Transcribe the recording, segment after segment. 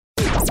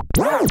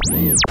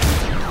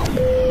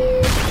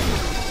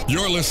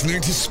You're listening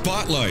to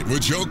Spotlight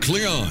with Joe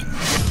Cleon.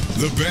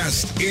 The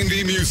best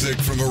indie music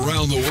from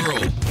around the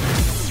world.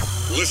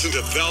 Listen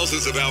to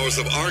thousands of hours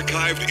of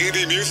archived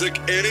indie music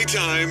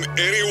anytime,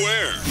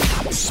 anywhere.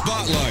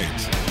 Spotlight.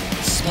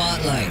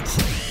 Spotlight.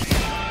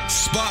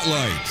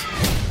 Spotlight.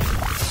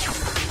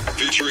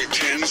 Featuring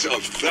tens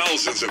of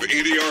thousands of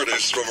indie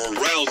artists from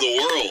around the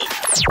world.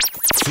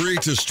 Free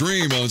to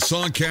stream on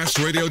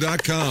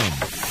songcastradio.com.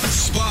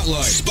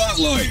 Spotlight.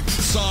 Spotlight.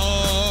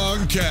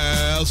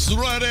 Songcast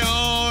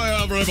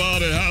Radio.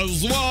 Everybody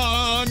has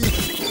one.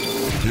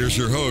 Here's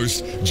your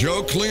host,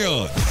 Joe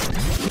Cleon.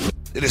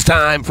 It is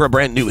time for a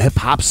brand new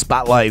hip-hop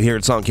spotlight here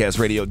at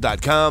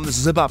songcastradio.com. This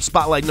is hip-hop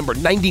spotlight number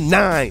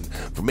 99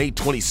 for May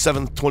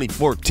 27th,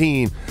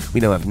 2014. We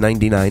now have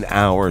 99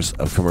 hours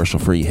of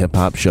commercial-free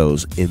hip-hop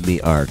shows in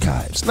the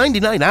archives.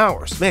 99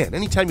 hours. Man,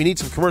 anytime you need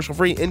some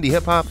commercial-free indie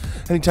hip-hop,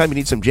 anytime you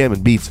need some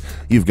jamming beats,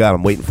 you've got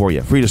them waiting for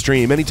you. Free to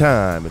stream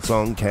anytime at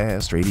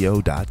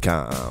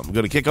songcastradio.com. We're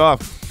going to kick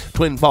off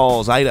Twin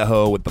Falls,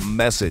 Idaho with The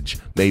Message.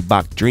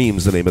 Maybach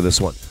Dreams, the name of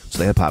this one. It's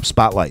the hip-hop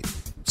spotlight.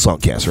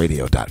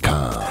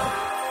 songcastradio.com.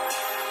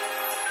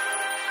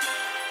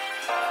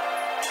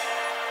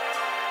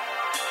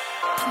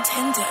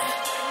 Contender.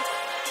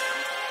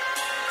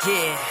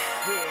 Yeah.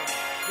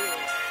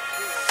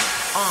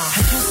 I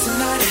used to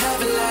not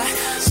have a lot,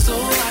 so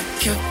I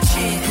kept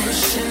on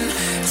pushing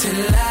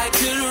till I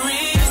could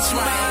reach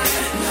my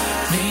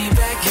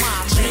Maybach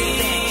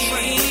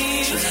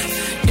dreams.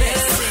 Yeah.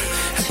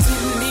 I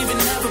didn't even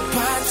have a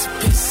pot to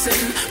piss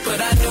in,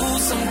 but I knew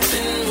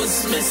something was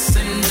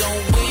missing.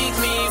 Don't wake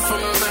me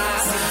from my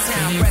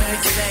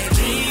Maybach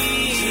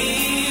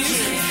dreams.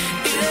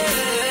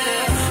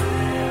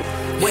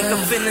 Wake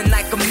up feeling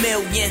like a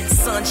million,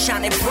 sun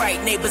shining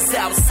bright, neighbors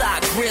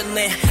outside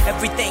grilling.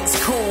 Everything's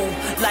cool,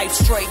 life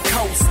straight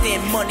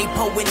coasting, money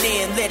pouring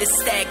in, let it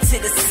stack to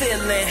the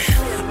ceiling.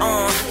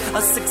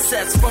 A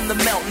success from the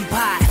melting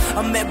pot,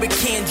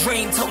 American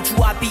dream, told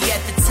you I'd be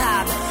at the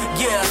top.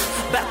 Yeah,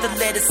 about to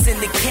let us in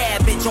the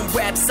cabbage, on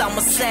raps I'm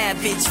a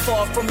savage,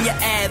 far from your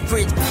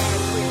average.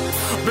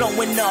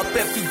 Blowing up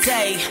every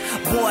day,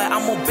 boy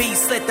I'm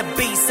obese, let the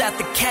beast out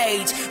the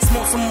cage.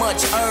 Smoke so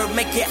much herb,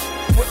 make it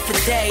work for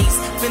days.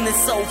 Feeling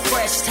so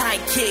fresh,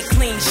 tight kid,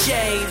 clean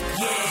shave.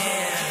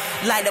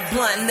 Yeah, light a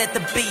blunt and let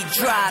the beat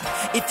drop.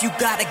 If you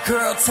got a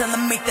girl, tell her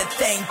make that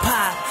thing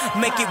pop.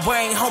 Make it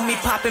rain, homie,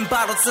 popping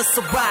bottles of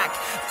Ciroc.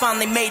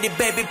 Finally made it,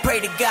 baby, pray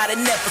to God it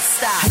never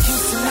stop. I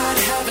used to not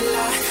have a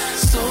lot,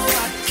 so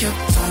I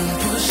kept on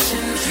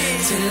pushing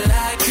till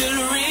I could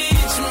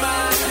reach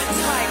my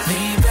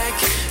Maybach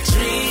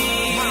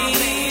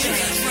dreams.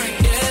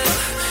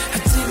 Yeah, I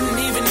didn't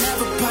even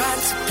have a pot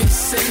to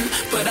piss in,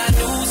 but I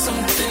knew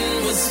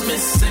something was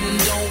missing.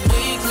 Don't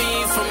wake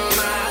me from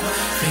my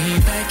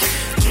Maybach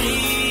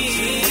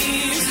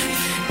dreams.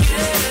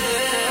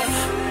 Yeah,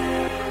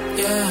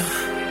 yeah.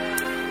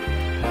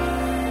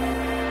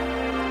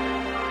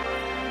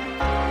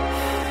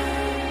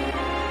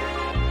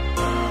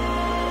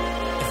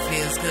 It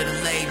feels good to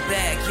lay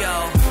back, yo.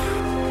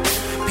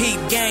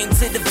 Peep game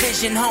to the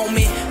vision,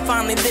 homie.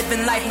 Finally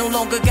living life, no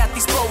longer got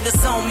these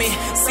boulders on me.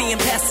 Seeing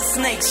past the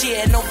snakes,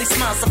 yeah, know these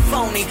smiles are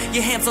phony.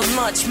 Your hands on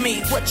lunch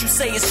meat, what you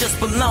say is just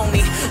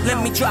baloney.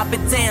 Let me drop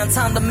it down,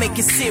 time to make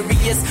it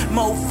serious.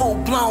 More full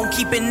blown,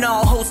 keeping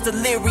all hoes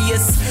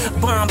delirious.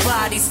 Bomb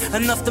bodies,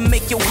 enough to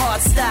make your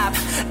heart stop.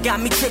 Got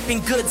me tripping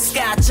good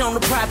scotch on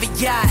a private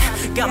yacht.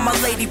 Got my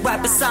lady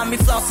right beside me,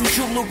 flossing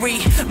jewelry.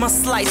 My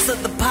slice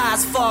of the pie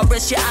as far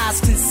as your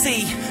eyes can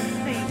see.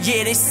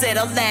 Yeah, they said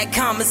I lack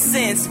common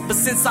sense, but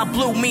since I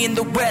blew, me and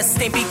the rest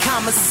ain't be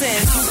common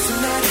sense. I used to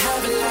not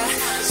have a lot,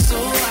 so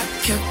I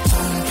kept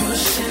on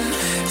pushing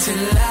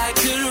till I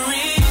could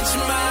reach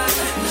my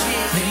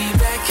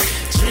Maybach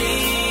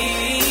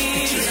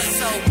dreams.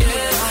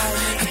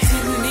 Yeah, I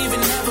didn't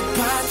even have a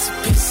pot to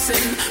piss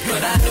in,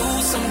 but I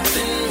knew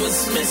something was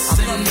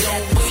missing.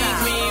 Don't wake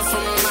me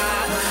from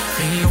my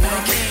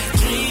Maybach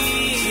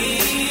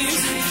dreams.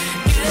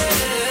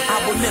 Yeah. I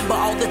remember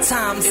all the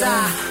times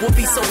I would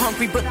be so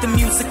hungry, but the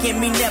music in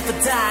me never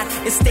died.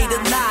 It stayed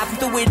alive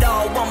through it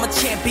all. I'm a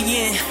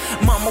champion.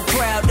 Mama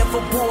proud of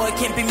a boy,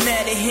 can't be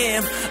mad at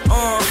him.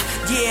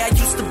 Yeah, I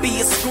used to be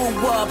a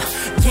screw up.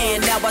 Yeah,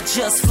 now I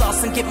just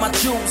floss and get my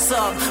jewels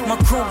up, my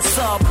crew's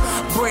up.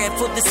 Bread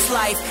for this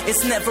life,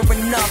 it's never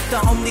enough.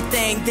 The only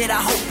thing that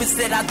I hope is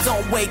that I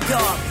don't wake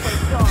up.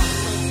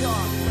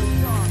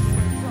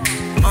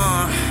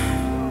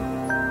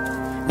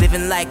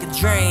 Living like a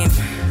dream.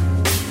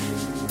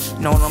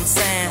 Know what I'm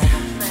saying?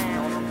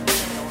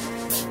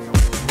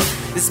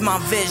 This is my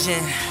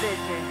vision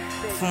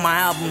for my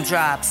album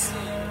drops.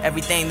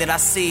 Everything that I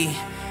see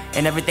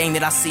and everything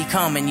that I see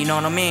coming, you know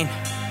what I mean?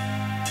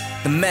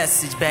 The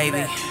message, baby.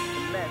 I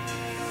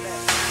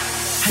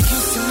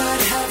used to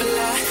not have a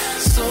lot,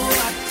 so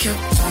I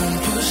kept on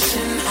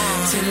pushing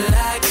till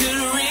I could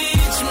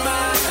reach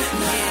my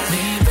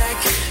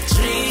Maybach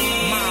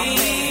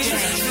dreams.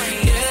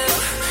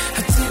 Yeah,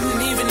 I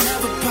didn't even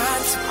have a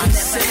pot to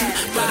piss in,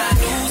 but I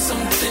knew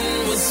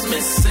something was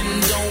missing.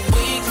 Don't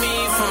wake me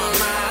from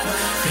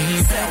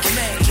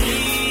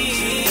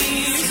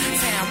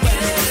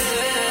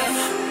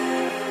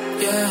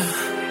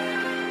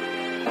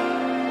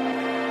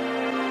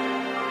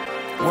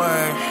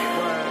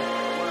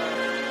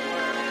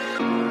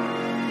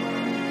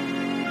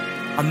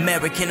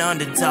American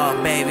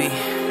underdog, baby.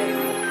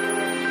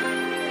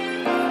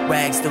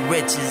 Rags to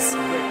riches.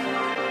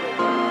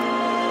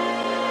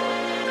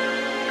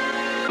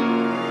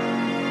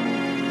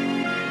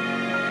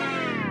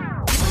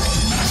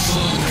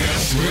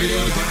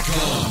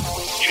 SongcastRadio.com.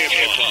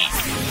 Hip-hop.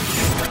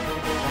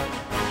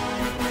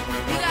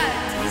 You got it.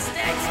 To the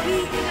stacks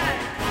beat. You got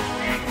it.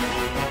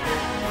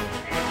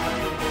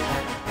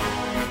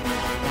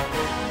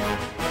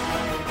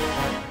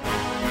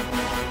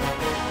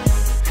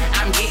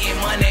 I'm getting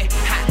money,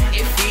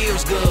 it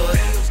feels good.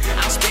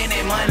 I'm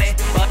spending money,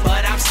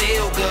 but I'm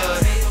still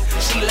good.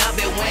 She love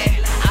it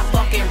when I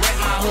fucking rip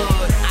my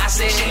hood. I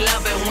said she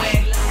love it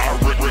when I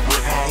rip my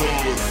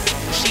hood.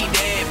 she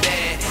dead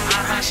bad.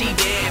 She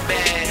dead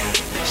bad.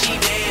 She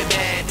dead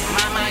bad.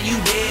 Mama, you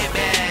dead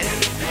bad.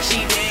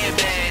 She dead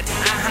bad.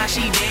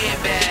 She dead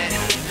bad.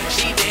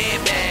 She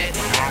dead bad.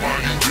 Mama,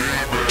 you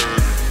dead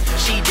bad.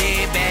 She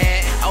dead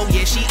bad. Oh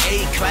yeah, she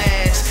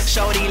A-class.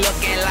 Shorty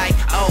looking like,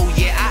 oh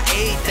yeah, I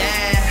ate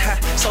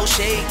that. So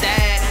shake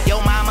that. Yo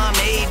mama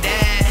made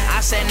that.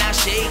 I said now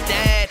shake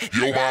that.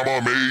 Yo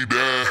mama made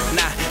that.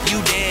 Nah,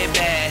 you dead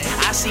bad.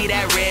 I see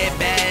that red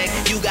bag.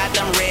 You got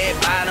them red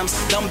bottoms.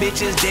 Them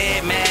bitches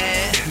dead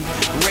mad.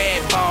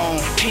 Red bone,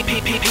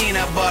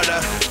 peanut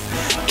butter.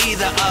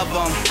 Either of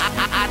them,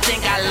 I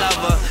think I love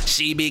her.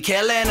 She be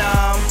killing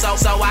them, so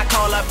I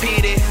call her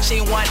Petey. She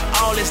want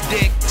all this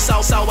dick,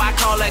 so I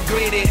call her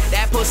greedy.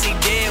 That pussy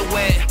dead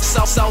wet,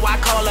 so I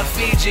call her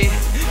Fiji.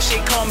 She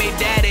call me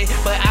daddy,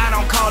 but I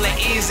don't call it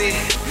easy.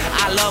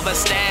 I love her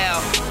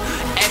style,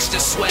 extra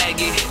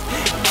swaggy,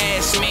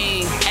 ass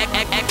mean,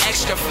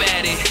 extra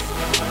fatty.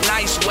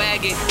 Nice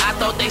wagon, I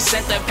thought they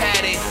sent the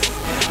patty.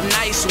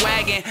 Nice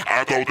wagon,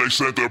 I thought they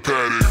sent the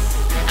patty.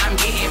 I'm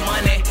getting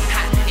money,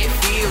 it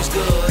feels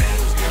good.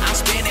 I'm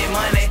spending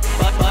money,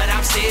 but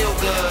I'm still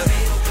good.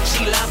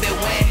 She love it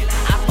when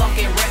I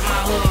fucking rip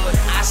my hood.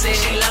 I said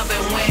she love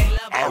it when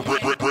I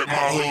rip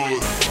my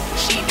hood.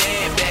 she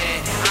dead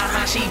bad.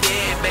 She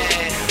dead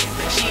bad.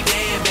 She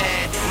dead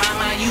bad.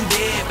 Mama, you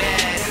dead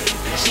bad.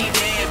 She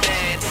dead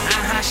bad.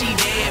 She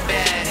dead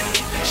bad.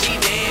 She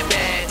dead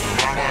bad.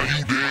 Mama,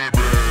 you dead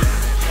bad.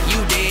 You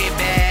dead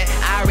bad.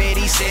 I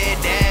already said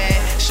that.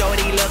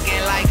 Shorty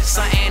looking like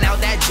something out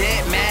that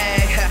jet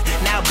mag.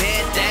 Now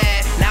bet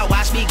that. Now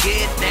watch me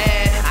get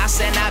that. I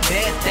said now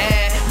bet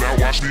that. Now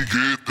watch me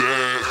get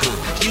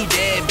that. You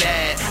dead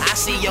bad. I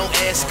see your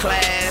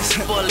S-class.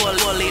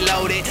 Fully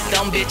loaded.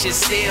 Them bitches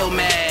still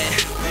mad.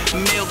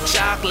 Milk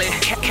chocolate.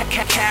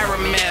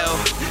 Caramel.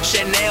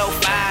 Chanel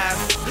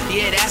 5.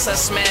 Yeah, that's a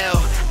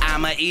smell.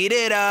 I'ma eat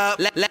it up.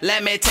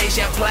 Let me taste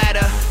your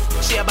platter.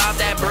 She about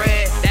that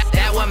bread.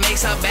 That what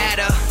makes her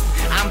better.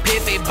 I'm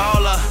Piffy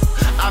baller,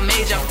 a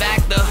major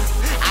factor.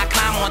 I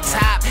climb on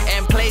top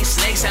and play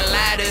snakes and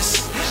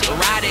ladders.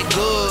 Ride it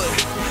good,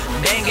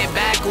 bang it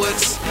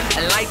backwards,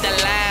 like the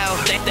loud.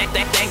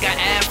 Think her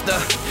after.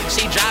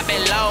 She drop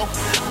it low,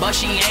 but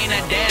she ain't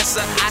a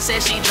dancer. I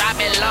said she drop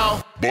it low,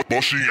 But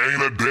she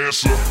ain't a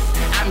dancer.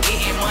 I'm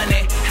getting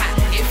money,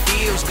 it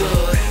feels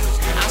good.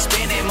 I'm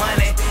spending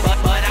money,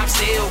 but I'm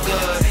still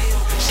good.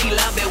 She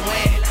love it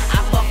when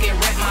I fucking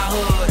rip my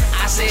hood.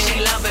 I said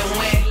she love it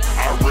when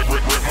I rip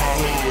my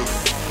hood.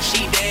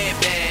 she dead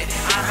bad.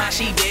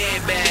 She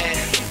dead bad.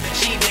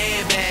 She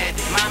dead bad.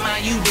 Mama,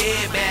 you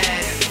dead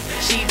bad.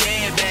 She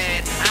dead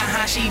bad.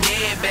 She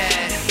dead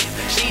bad.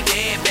 She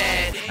dead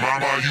bad.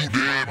 Mama, you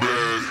dead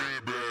bad.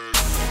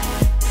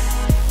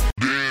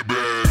 Dead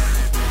bad.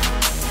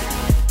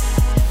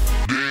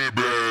 Dead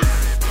bad.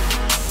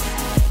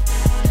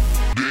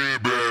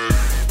 Dead bad.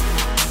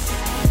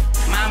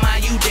 Mama,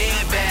 you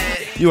dead bad.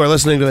 You are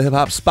listening to the Hip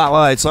Hop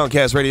Spotlight,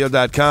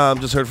 SongcastRadio.com.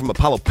 Just heard from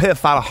Apollo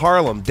Piff out of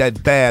Harlem.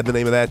 Dead Bad, the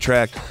name of that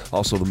track.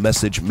 Also, the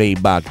message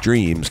Maybach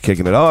Dreams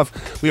kicking it off.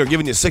 We are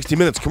giving you 60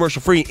 minutes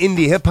commercial-free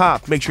indie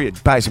hip-hop. Make sure you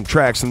buy some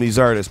tracks from these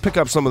artists. Pick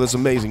up some of this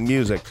amazing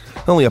music.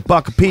 Only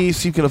 $1 a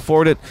piece. You can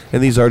afford it.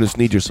 And these artists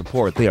need your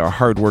support. They are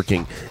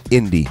hardworking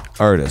indie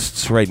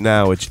artists. Right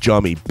now, it's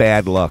Jawny,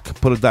 BadLuck.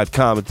 Put a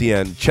 .com at the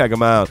end. Check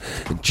them out.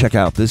 And check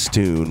out this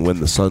tune, When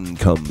the Sun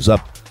Comes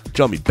Up.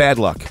 Jawny,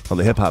 BadLuck on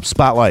the Hip Hop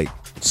Spotlight.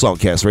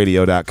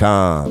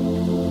 SongcastRadio.com.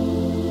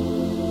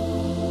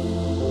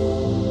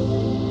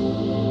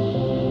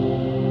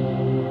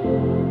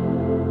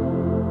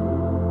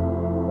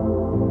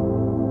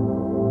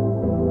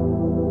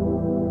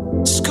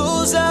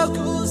 School's out,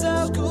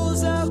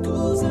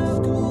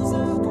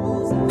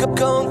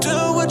 go and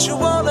do what you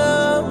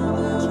wanna.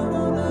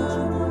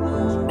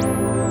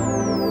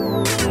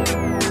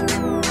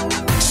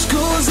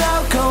 School's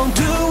out, go and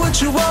do what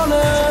you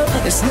wanna.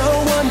 It's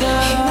no wonder.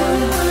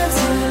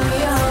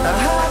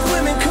 Hot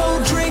women,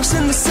 cold drinks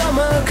in the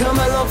summer. Come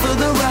along for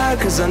the ride,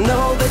 cause I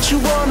know that you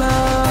wanna.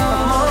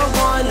 I'm on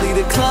one, lead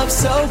the club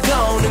so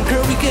gone. And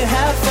girl, we can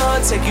have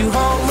fun. Take you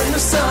home when the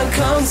sun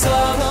comes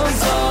up.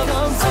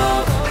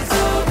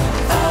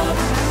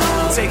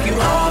 Take you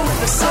home when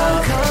the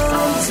sun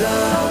comes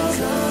up.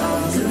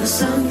 When the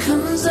sun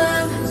comes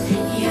up,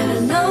 you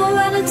gotta know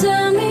how to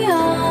turn me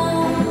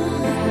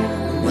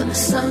on. When the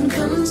sun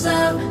comes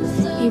up,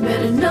 you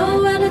better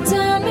know how to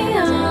turn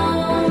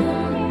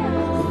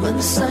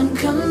the sun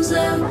comes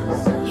out,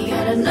 you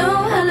gotta know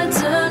how to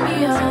turn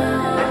me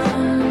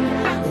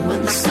on.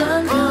 When the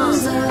sun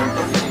comes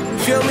out,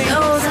 feel me?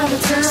 knows how to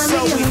turn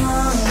me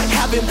on.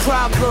 Having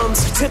problems,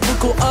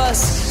 typical us.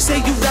 Say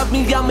you love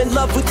me, I'm in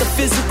love with the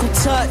physical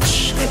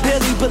touch.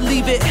 Barely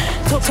believe it.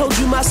 Told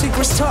you my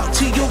secrets, talk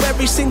to you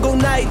every single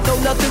night, though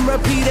nothing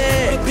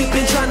repeated.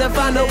 Been trying to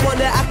find the one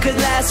that I could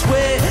last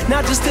with.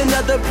 Not just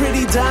another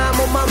pretty dime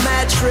on my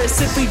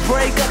mattress. If we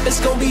break up, it's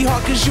gonna be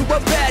hard cause you a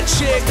bad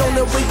chick. Don't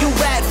know where you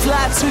at,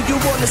 fly to you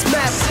on this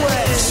map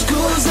quest.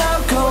 School's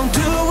out, gon'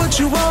 do what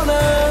you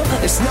wanna.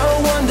 It's no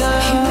wonder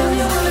You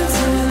really wanna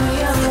turn me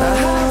on.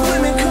 hot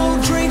women,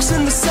 cold drinks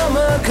in the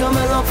summer. Come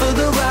along for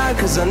the ride,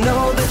 cause I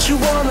know that you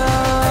wanna.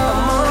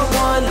 I'm on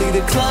one, leave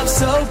the club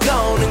so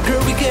gone. And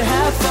girl, we can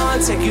have fun.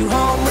 Take you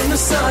home when the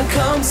sun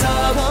comes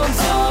up.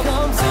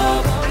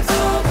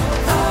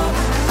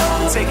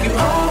 Take you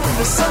home when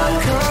the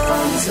sun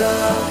comes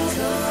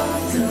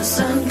up. When the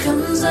sun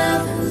comes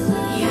out,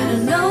 you gotta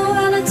know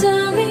how to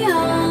turn me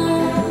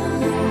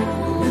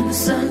on. When the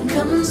sun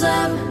comes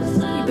out,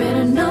 you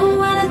better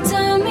know how to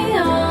turn me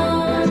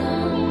on.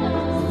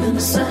 When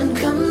the sun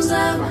comes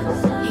out,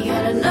 you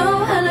gotta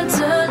know how to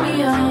turn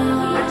me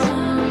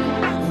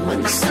on.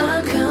 When the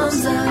sun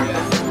comes out,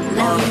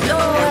 now you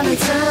know how to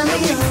turn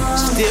me on.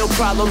 Still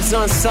problems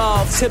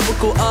unsolved,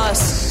 typical us.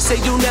 Say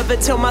you never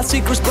tell my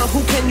secrets, but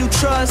who can you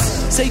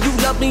trust? Say you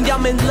love me,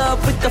 I'm in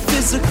love with the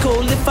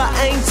physical. If I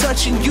ain't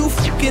touching you,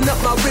 fucking up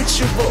my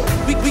ritual.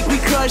 We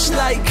crush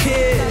like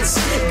kids.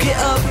 Get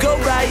up, go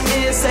right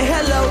in, say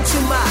hello to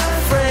my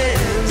friend.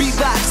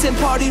 Beatbox and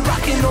party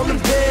rocking on the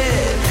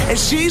bed. And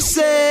she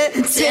said,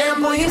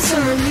 Damn boy, you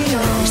turn me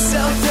on.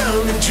 so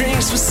dumb, the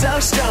drinks were so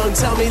strong.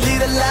 Tell me leave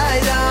the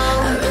light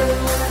on. I really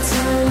wanna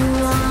turn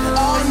you on.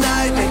 All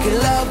night making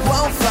love,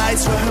 won't fight.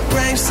 Swear her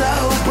brain so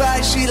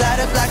bright, she light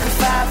up like a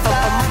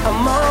firefly.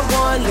 I'm on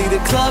one, leave the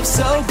club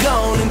so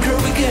gone. And girl,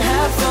 we can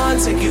have fun.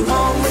 Take you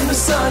home when the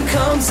sun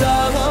comes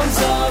up.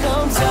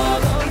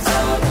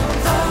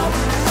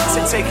 So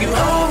take you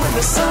home when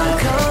the sun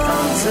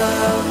comes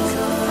up.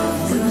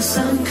 When the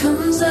sun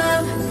comes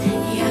up,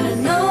 you gotta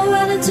know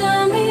how to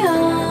turn me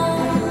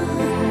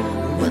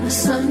on. When the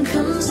sun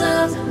comes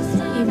up,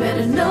 you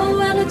better know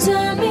how to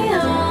turn me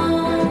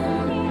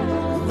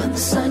on. When the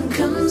sun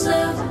comes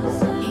up,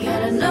 you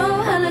gotta know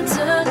how to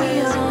turn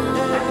me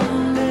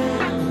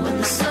on. When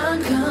the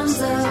sun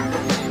comes up,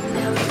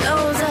 now he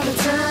knows how to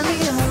turn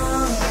me on.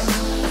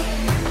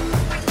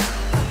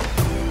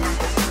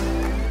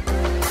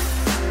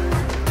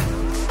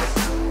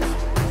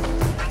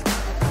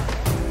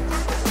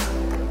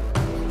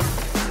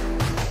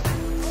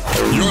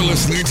 You're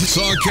listening to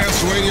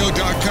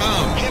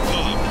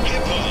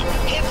SongcastRadio.com.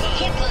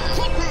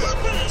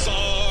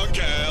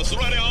 Songcast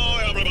Radio,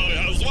 everybody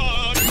has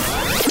one.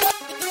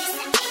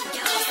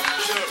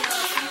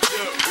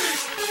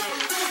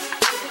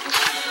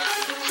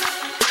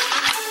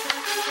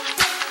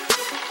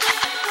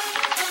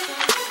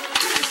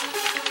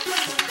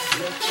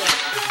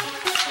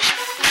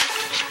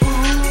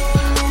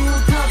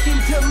 Talking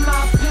to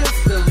my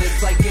pistol,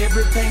 it's like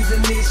everything's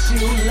an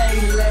issue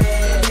lately.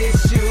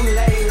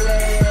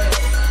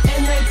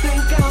 And they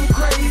think I'm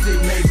crazy,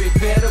 maybe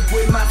fed up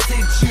with my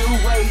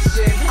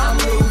situation. I'm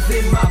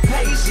losing my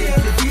patience.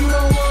 If you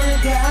don't wanna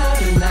die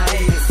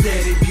tonight,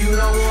 said if you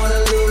don't wanna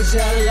lose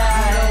your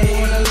life,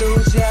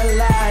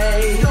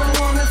 don't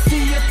wanna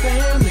see your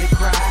family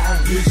cry,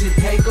 you should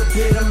take a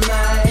bit of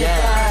my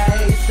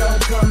advice.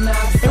 Don't come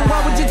outside. And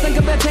why would you think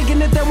about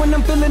taking it there when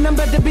I'm feeling I'm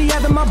about to be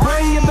out of my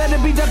brain? You better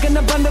be ducking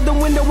up under the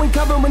window and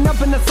covering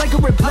up in a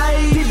sacred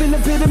place. Deep in the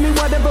pit of me,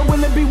 whatever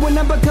will it be when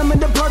I'm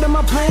becoming a part of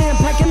my plan?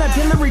 Packing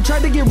artillery, try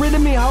to get rid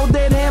of me, hold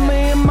that hammer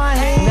in my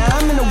hand. Now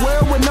I'm in a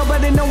world with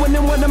nobody knowing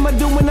and what I'ma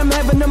do when I'm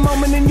having a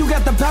moment. And you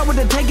got the power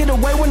to take it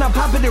away when I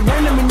pop it at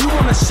random and you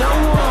wanna show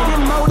up. Get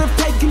motive,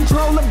 take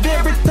control of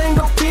everything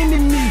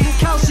offending me.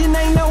 Caution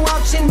ain't no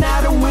option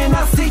now to win,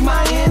 I see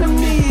my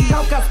enemy.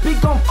 Talk, I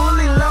speak on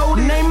fully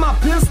loaded. Name my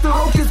pistol,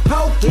 hocus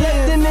pocus.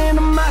 Left in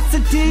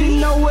animosity, you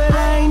know what,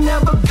 I ain't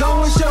never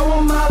going. Show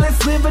them how,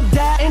 let's live or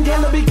die. And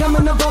hell will be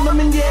coming up on them,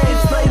 and yeah,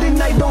 it's late at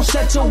night, don't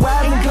shut your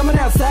eyes. I'm coming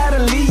outside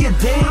and leave you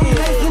dead. I'm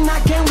pacing, I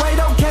can't wait,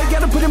 okay,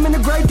 gotta put him in the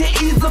grave to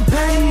ease the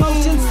pain.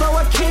 Emotion so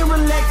I can't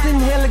relax,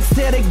 inhale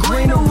ecstatic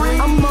greenery.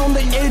 I'm on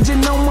the edge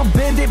and on my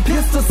bed, that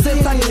pistol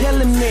says I'm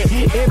telling me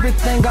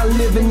everything I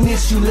live in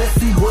issue, let's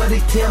see what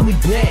it tell me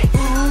back.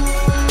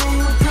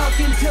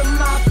 Talking to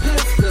my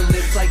pistol,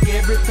 it's like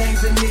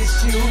everything's an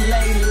issue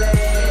lately.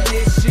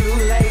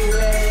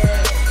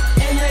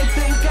 And they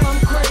think I'm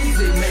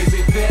crazy,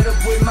 maybe fed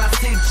up with my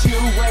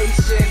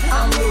situation.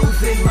 I'm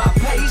losing my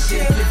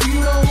patience. If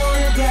you don't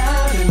wanna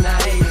die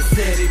tonight,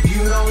 said if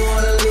you don't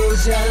wanna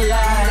lose your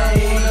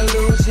life,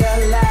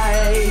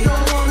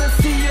 don't wanna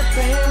see your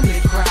family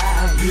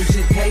cry, you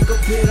should take a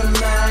bit of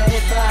my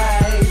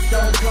advice.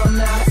 Don't come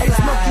outside. Hey,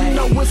 Smoke, you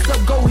know what's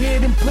up, go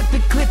ahead and put the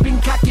clip in,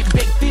 cock it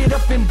back, fit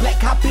up in black,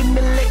 hop in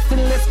the Lex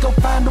and let's go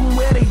find them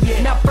where they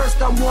at. Now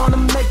first I wanna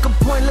make a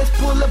point, let's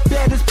pull up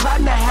at his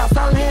partner house,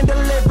 I'll handle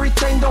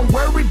everything, don't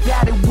worry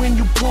about it when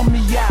you pull me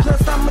out.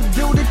 Plus I'ma do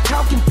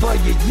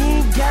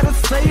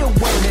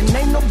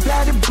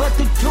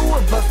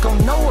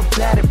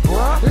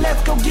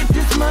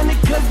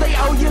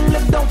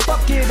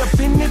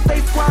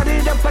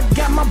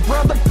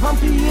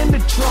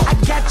control. I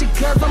got you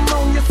cause I'm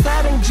on your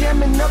side and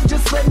jamming up,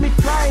 just let me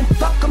fly. And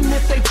fuck them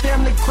if they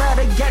family cry,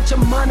 they got your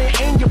money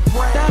and your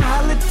pride. That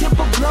hollow tip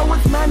of blow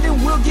is mine,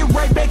 then we'll get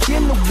right back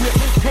in the whip.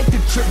 Take the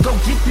trip, go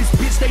get this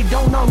bitch, they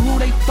don't know who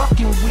they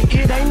fucking with.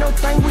 It ain't no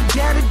thing, we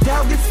got it,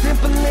 dog, it's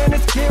simple and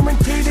it's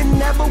guaranteed. And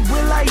never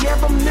will I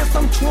ever miss,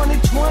 I'm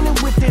 2020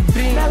 with it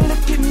beam. Now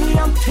look at me,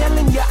 I'm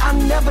telling you, I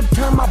never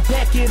turn my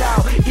back at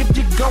all. If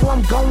you go,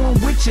 I'm going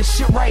with you,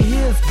 shit right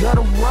here is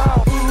gutter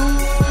raw.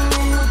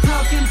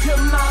 Talking to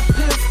my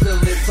pistol,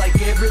 it's like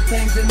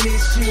everything's an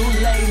issue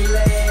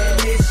lately.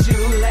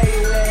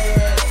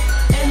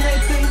 And they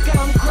think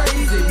I'm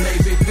crazy,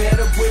 maybe fed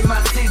up with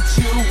my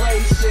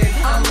situation.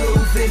 I'm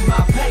losing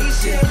my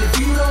patience. If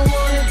you don't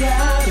wanna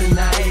die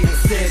tonight, I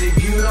said if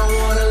you don't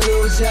wanna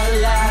lose your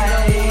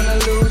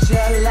life,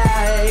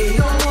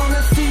 don't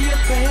wanna see your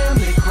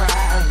family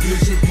cry, you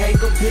should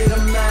take a bit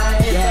of my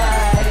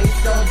advice.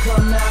 Don't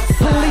come outside.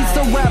 Police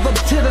arrive up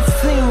to the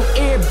scene,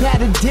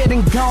 everybody dead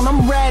and gone.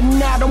 I'm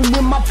riding out, I'm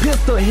with my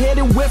pistol,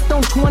 headed west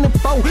on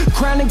 24.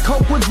 Crown and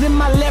Koop was in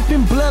my lap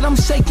and blood, I'm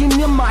shaking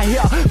in my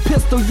hair.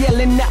 Pistol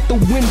yelling out the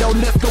window,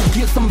 let's go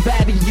get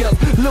somebody else.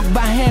 Look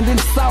behind and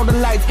saw the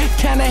lights,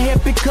 kinda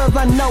happy cause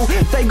I know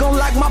they gon'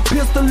 lock my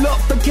pistol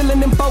up for killing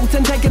them folks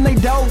and taking they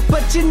dough.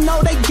 But you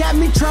know they got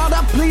me tried,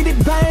 I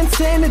pleaded by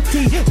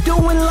insanity.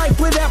 Doing life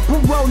without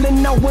parole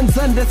and no one's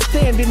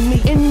understanding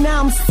me. And now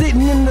I'm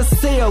sitting in the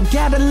cell,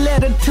 got a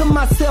letter to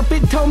myself,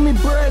 it told me,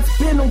 bruh, it's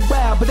been a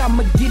while, but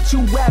I'ma get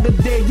you out of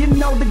there. You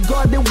know the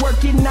guard that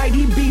work at night,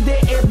 he be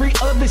there every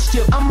other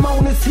shift. I'm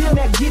on his hill,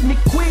 now get me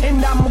quick,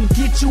 and I'ma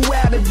get you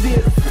out of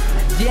this.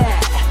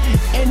 Yeah,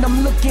 and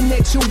I'm looking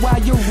at you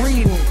while you're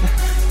reading,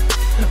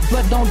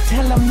 but don't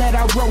tell him that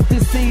I wrote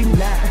this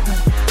evening.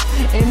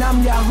 And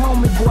I'm your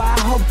homie, boy, I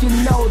hope you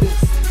know this.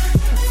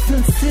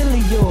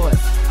 Sincerely yours,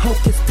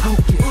 Hocus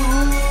Pocus.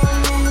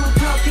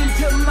 Talking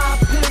to my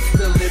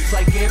pistol, it's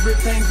like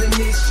everything's an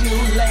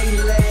issue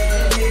lately.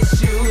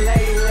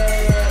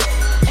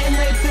 And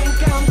they think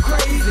I'm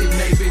crazy,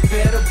 maybe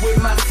fed up with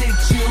my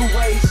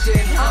situation.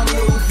 I'm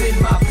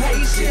losing my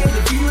patience.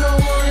 If you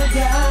don't wanna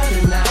die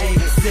tonight, I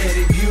said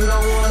if you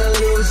don't wanna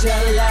lose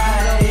your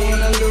life,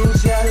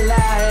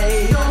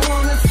 don't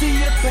wanna see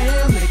your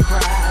family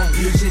cry,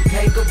 you should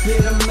take a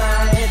bit of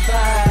my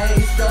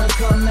advice. Don't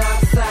come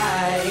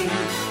outside.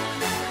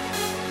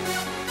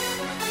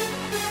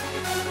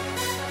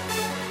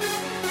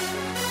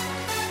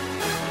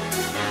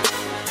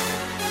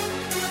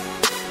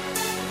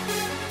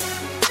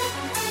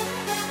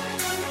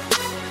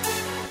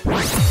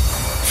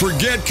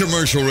 Forget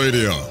commercial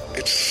radio.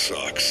 It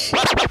sucks.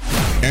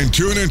 And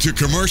tune into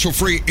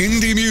commercial-free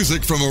indie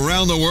music from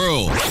around the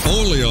world.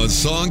 Only on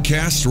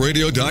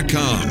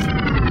songcastradio.com.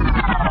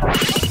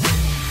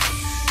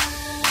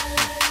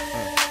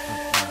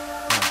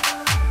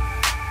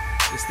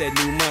 It's that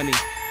new money.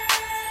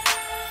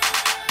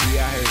 We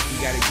out here, we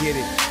gotta get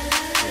it.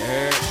 You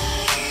heard?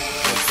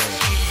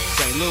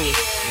 St. Louis,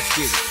 let's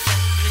get it.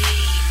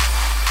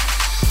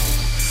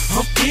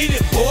 I'm in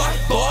it,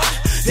 boy.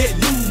 That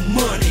new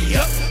money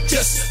up.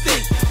 Just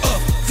think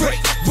of great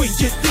when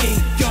you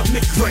think I'm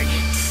the great.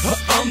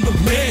 I'm the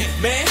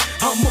man.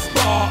 I'm a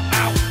ball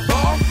out.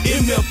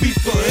 MLB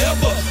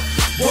forever.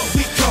 What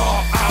we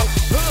call out.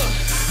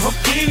 I'm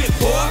in it,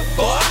 boy.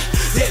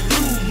 That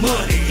new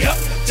money up.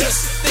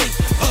 Just think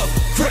of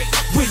great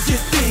when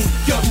you think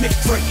I'm the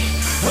great.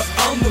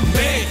 I'm the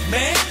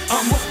man.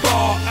 I'm a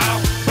ball out.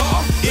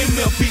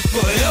 MLB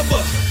forever.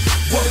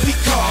 What we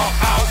call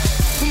out.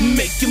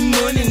 Making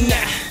money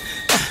now.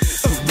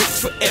 Rich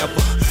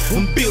forever.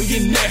 I'm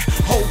billionaire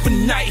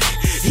overnight.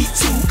 He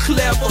too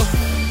clever.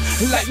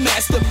 Like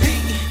Master P.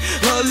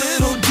 A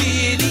little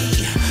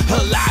Diddy.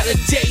 A lot of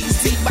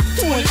Jay-Z. About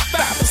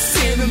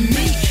 25% of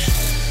me.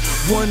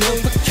 One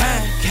of a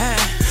kind.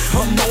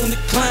 I'm on the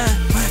climb.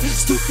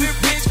 Stupid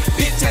rich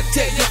bitch. I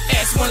tell your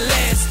ass one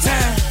last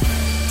time.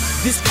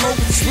 This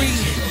poetry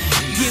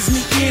gives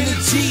me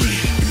energy.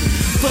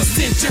 For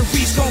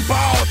centuries gon'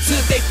 ball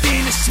till they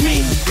finish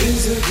me.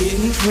 Things are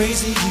getting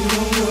crazy, you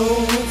don't know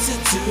what to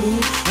do.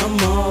 I'm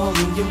all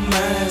in your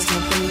mind,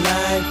 something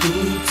like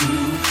voodoo.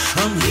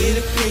 I'm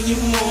here to pay you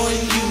more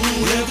than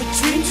you ever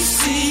dreamed to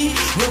see.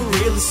 The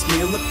realest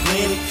man on the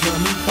planet,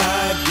 come and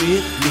vibe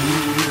with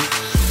me.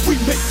 We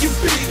making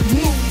big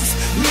moves,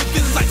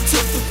 living life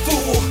to the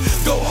full.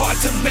 Go hard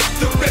to make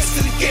the rest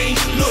of the game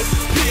look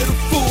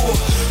pitiful.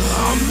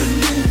 I'm the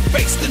new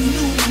face, the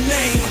new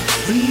name,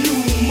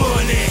 new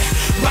money.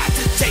 About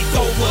to take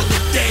over the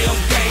damn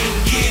game,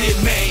 get it,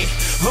 man.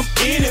 I'm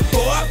in it,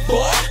 boy.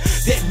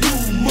 That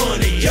new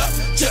money up.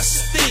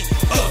 Just think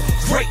of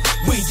great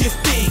when you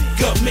think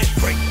of me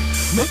great.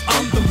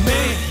 I'm the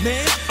man.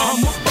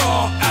 I'm a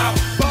ball out.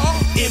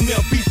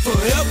 MLB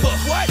forever.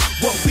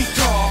 What we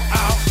call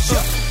out.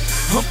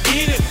 I'm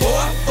in it,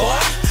 boy.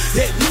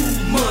 That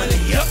new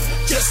money up.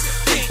 Just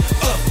think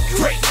of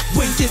great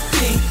when you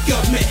think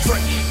of me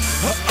great.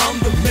 I'm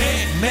the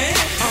man.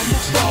 I'm a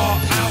ball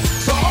out.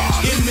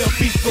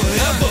 MLB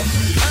forever.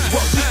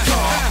 What we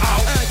call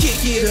out.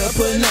 Kick it up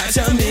a notch.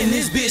 I'm in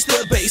this bitch.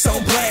 The bass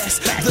on blast.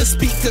 blast. The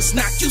speakers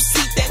knock, you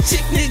see that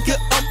chick, nigga,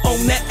 I'm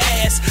on that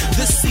ass.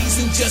 The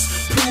season just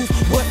proved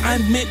what I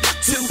meant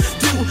to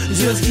do.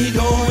 Just keep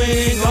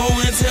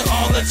going till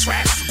all the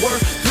tracks were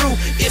through.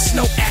 It's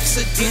no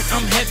accident,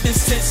 I'm heaven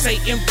sent,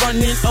 Satan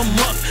running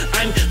amok.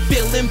 I'm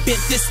feeling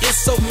bent, this is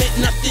so meant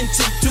nothing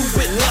to do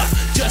with luck.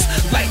 Just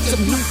like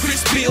some new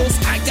Chris Bills,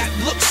 I got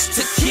looks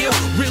to kill.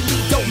 Really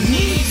don't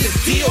need a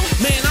deal,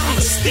 man,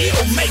 I'ma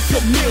still make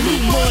a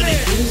million money.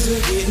 Things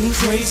are getting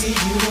crazy,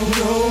 you don't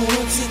know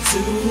what to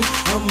do.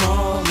 I'm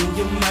all in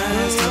your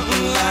mind,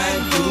 something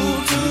like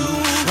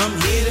voodoo. I'm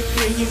here to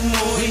bring you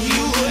more than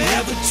you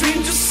ever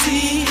dreamed to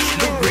see.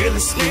 The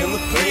realest skill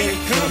of play,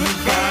 come and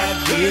vibe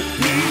with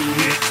me.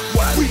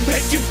 We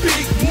making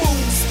big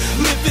moves,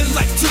 living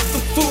like to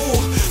the full.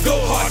 Go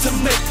hard to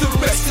make the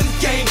rest of the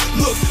game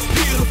look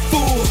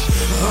beautiful.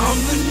 I'm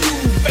the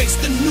new face,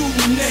 the new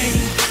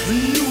name,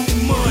 new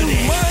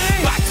money.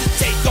 About to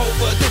take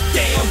over the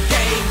damn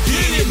game,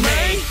 get it,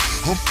 man?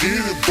 I'm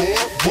in it,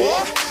 boy,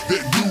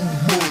 that new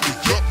money,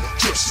 yup,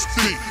 just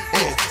think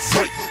of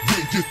right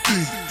when you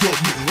think of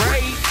me,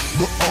 right?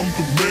 But I'm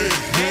the man,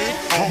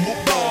 I'm a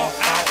ball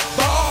out,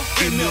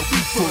 MLB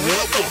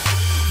forever,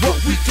 what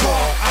we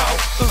call out.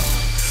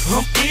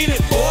 I'm in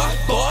it, boy,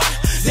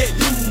 that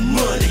new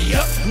money,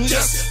 yup,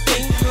 just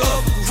think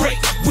of great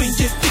when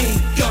you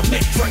think of me,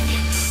 great.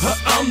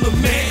 I'm the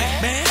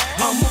man,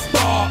 I'm a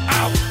ball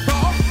out,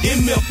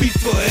 MLB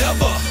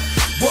forever,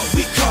 what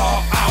we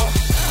call out.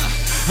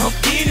 I'm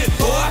in it,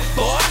 boy,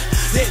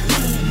 that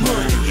new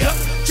money, yup,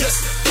 just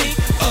think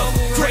of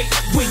great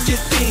when you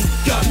think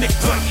of me,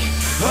 great.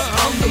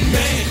 I'm the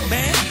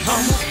man,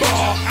 I'm a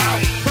ball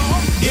out,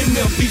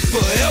 MLB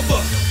forever,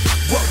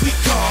 what we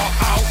call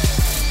out.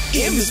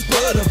 M is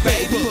butter,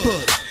 baby,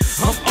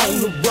 I'm on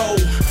the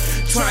road,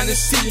 trying to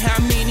see how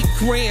many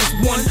grands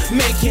one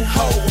man can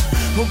hold.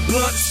 I'm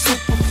blunt,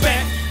 super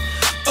fat,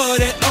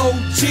 that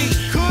OG,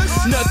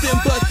 nothing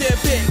but that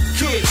big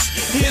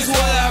kush. Here's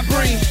what I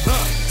bring,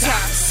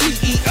 top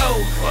CEO,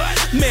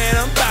 man,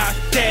 I'm about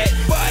that.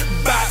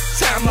 About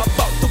time I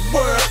bought the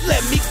world,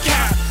 let me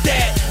count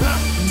that.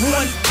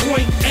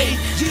 1.8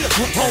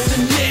 on the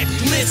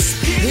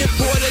necklace.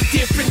 Import a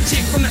different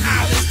chick from the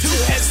islands to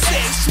have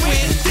sex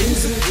with.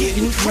 Things are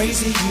getting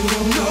crazy, you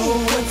don't know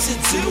what to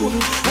do.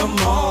 I'm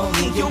all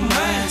in your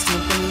mind,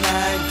 something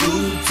like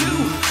voodoo.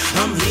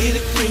 I'm here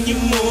to bring you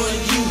more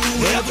than you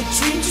ever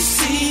dreamed to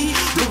see.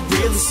 The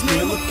realest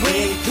skill of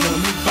play,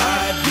 come and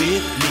vibe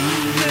with me.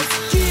 Let's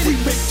get it. We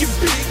making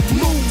big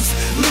moves,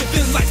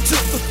 living like to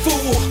the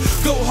full.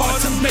 Go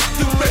hard to make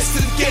the rest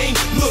of the game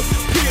look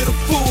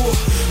pitiful.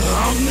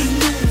 I'm the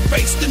new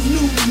face, the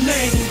new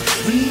name,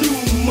 new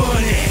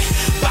money.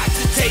 About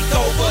to take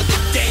over the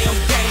damn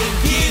game,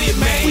 get it,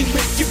 man? We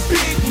making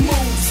big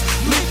moves,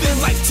 living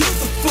like to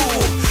the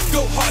full.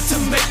 Go hard to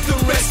make the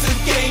rest of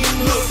the game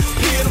look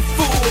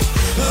pitiful.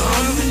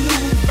 I'm the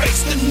new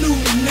face, the new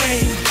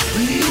name,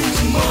 new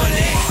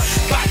money.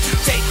 About to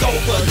take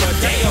over the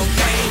damn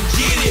game,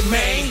 get it,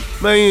 man?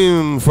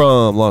 ManM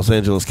from Los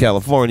Angeles,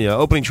 California.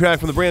 Opening track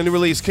from the brand new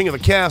release, King of the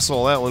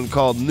Castle. That one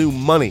called New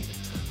Money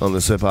on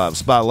this Hip Hop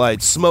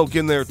Spotlight. Smoke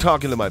in there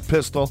talking to my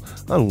pistol.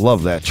 I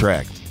love that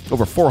track.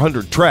 Over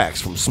 400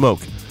 tracks from Smoke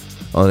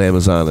on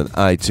Amazon and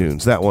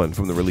iTunes. That one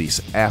from the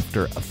release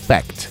After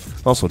Effect.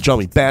 Also,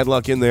 Jawny,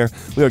 BadLuck in there.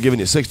 We are giving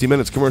you 60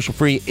 minutes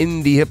commercial-free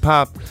indie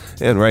hip-hop.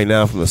 And right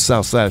now from the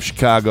south side of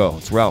Chicago,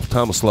 it's Ralph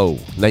Tamosko,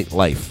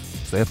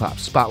 Nightlife. It's the Hip Hop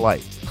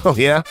Spotlight. Oh,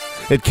 yeah?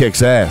 It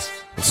kicks ass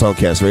on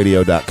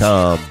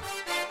songcastradio.com.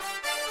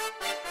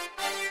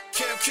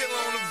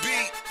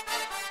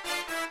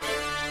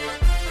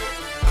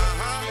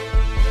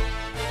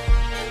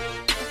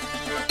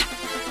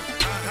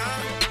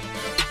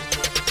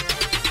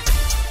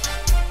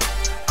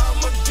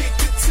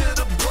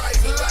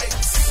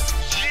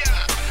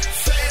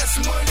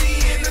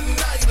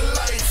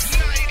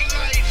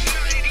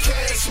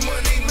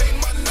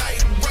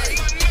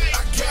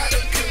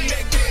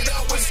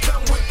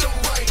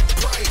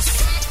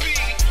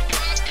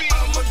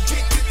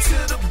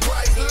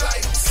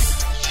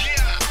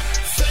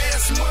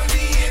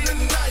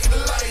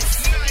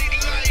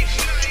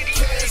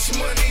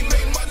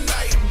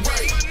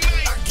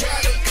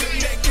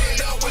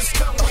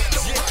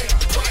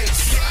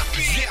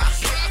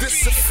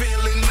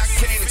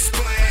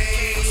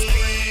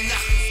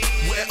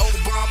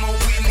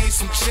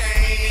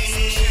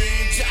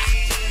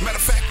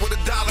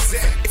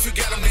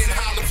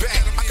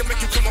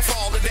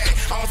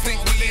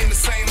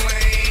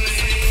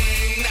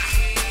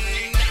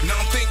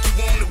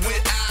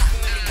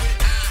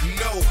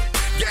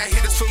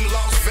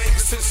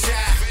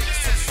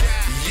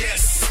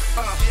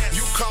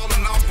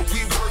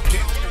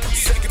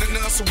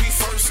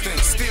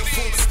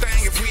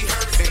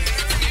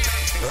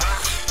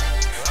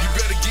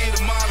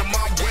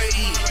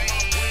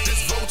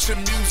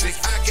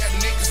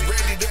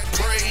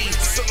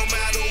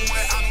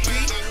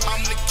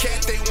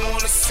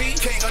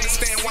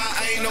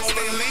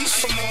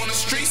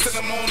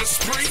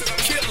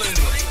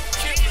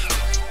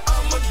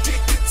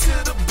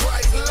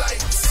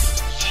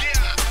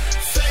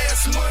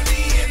 Money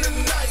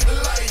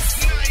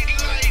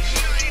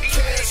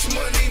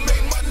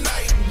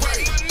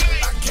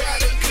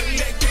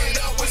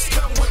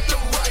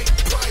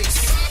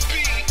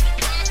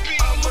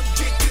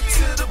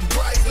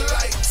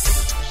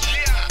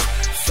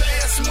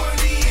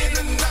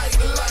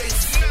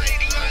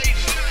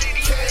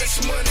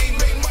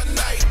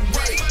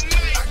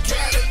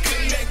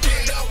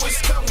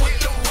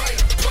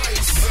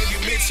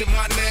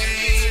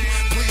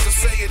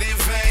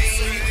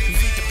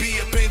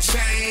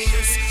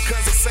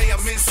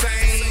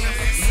insane.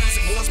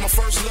 Music was my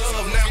first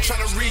love, now I'm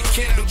trying to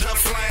rekindle the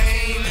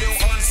flame. You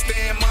don't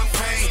understand my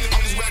pain.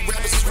 All these rap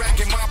rappers is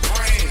racking my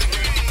brain.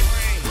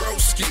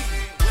 Broski,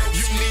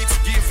 you need to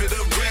give it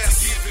a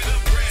rest.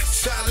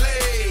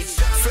 Chalet,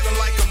 feeling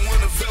like I'm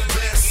one of the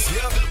best.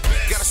 Yep.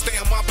 Gotta stay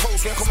on my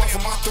post, won't come off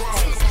of my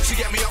throne. She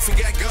got me off and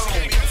got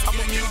gone. I'm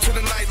immune to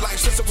the nightlife.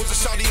 Since I was a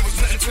shawty, it was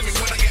nothing to me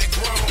when I got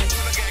grown.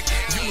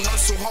 You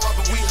hustle hard,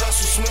 but we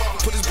hustle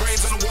smart. Put his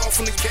brains on the wall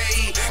from the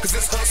KE, cause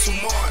that's hustle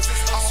march.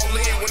 All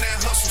in when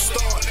that hustle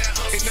start.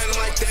 Ain't nothing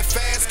like that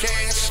fast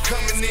cash.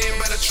 Coming in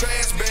by the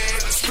trash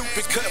bag.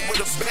 Stupid cut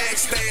with a bag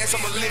stash.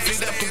 I'ma live it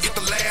up and get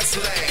the last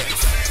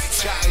laugh.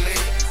 Charlie,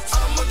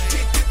 I'm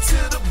addicted to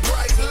the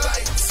bright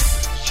lights.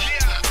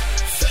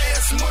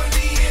 Fast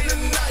money in the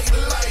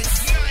nightlife.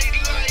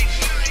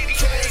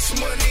 Cash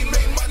money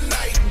make my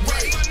night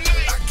right.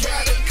 I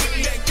got it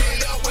connected,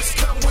 always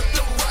come with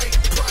the right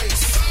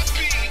price.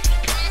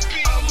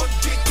 I'm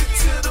addicted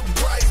to the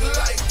bright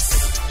lights.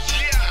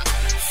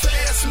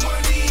 Fast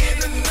money in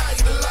the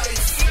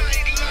nightlife.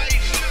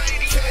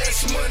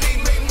 Cash money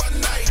make my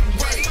night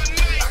right.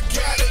 I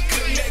got it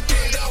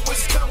connected,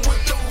 always come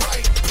with the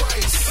right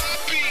price.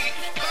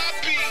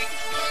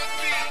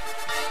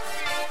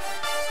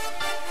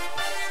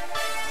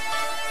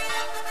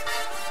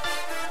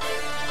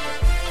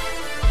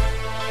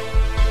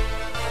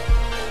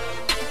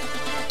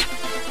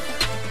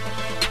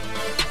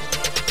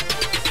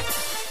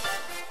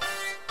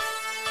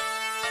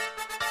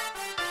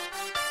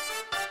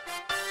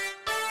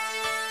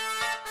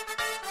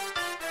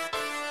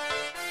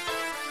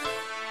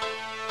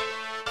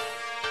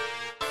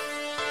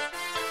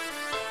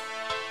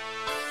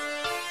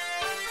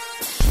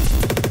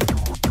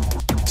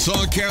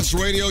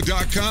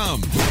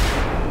 Songcastradio.com.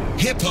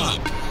 Hip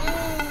hop.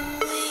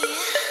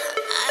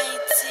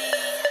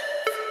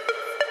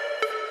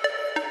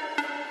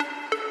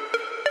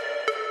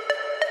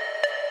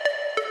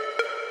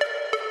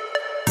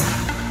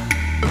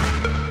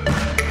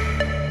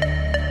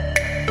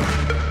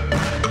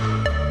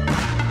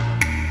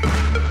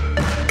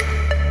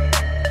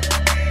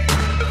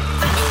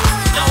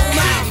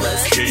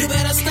 You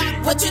better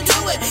stop what you're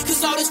doing,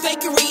 cause all this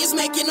fakery is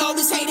making all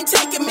this hate and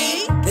taking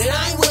me. And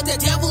I ain't what the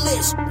devil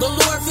is. The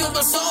Lord fills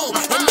my soul,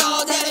 and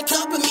all that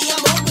accompany me,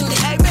 I'm openly.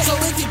 So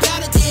if you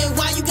bout it, then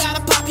why you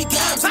gotta pop your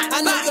gums?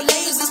 I know your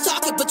layers is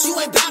talking, but you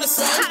ain't bout it,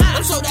 son.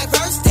 I'm so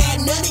diverse that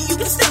none of you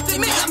can step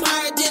in me. I'm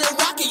higher than a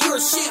rocket, you're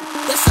a ship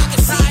that's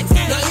sucking seeds.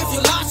 Now if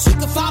you're lost, you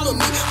can follow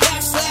me.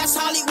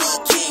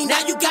 /Holliewood King,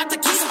 now you got the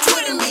keys to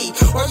Twitter me.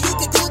 Or you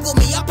can Google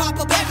me, I pop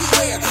up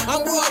everywhere.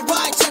 I'm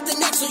worldwide, check the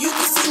next so you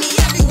can see me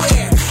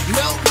everywhere.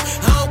 Nope,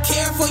 I don't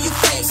care for your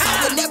face.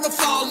 I would never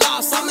fall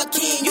lost. I'm a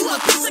king, you a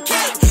piece of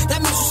cake.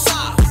 That means you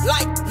soft,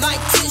 like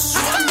tissue.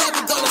 I'm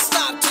never gonna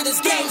stop till this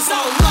game's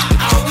on lock.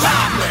 Oh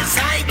mamas,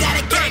 I ain't got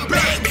a gang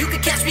bang. You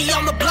can catch me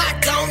on the block,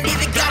 don't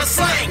even got a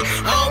slang.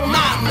 Oh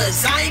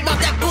mamas, I ain't about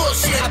that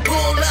bullshit. I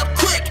pull up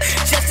quick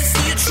just to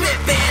see you trip,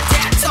 and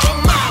that's on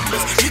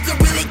mamas. You can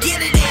really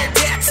get it in,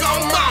 that's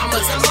on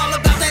mamas. I'm all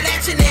about that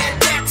action, and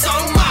that's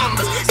on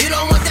mamas. You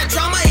don't want that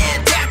drama,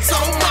 and that's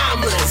on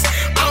mamas.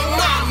 On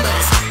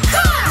mamas.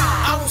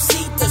 I don't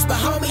see this, but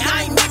homie,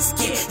 I ain't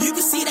Mexican. You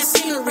can see that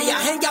scenery, I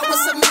hang out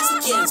with some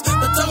Mexicans.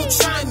 But don't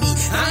try me,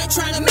 I ain't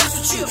trying to mess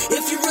with you.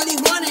 If you really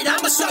want it,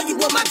 I'ma show you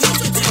what my girls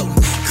will do.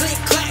 Click,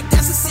 clack,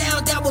 that's a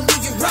sound that will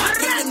leave you rock.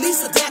 Get the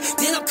least of that,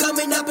 then I'm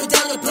coming up and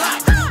down the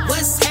block.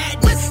 What's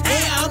happening?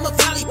 Yeah, I'm a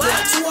valley boy.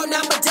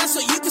 209 my desk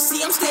so you can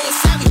see I'm staying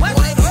savvy,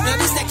 boy. Now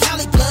this that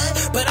Cali blood,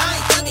 but I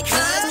ain't thugging,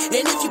 cuz.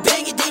 And if you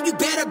bang it, then you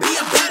better be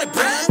a better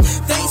bruh.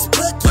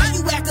 Facebook, yeah,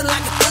 you acting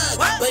like a thug.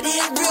 But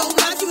in real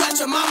life, you at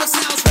your mama's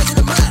house raising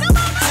the mud.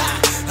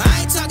 I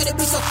ain't talking to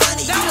be so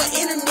funny. You an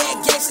internet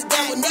gangster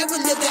that would never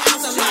live the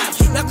outside life.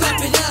 Now clap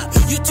it up,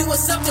 you doing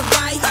something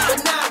right, but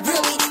not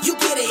really. You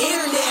get an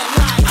internet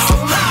life.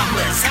 Oh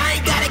mamas, I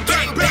ain't got a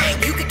gang bang.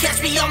 You can catch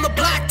me on the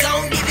block,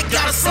 don't even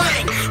got a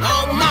slang.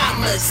 Oh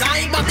mamas,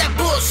 I ain't about that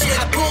bullshit.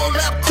 I pull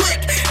up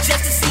quick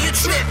just to see you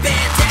trip,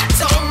 and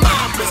that's on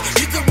mamas.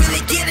 You can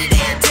really get it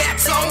in,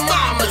 that's on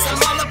mamas.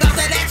 I'm all about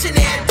that action,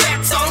 and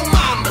that's on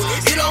mamas.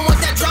 You don't want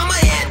that drama,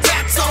 and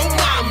that's on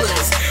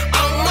mamas.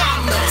 On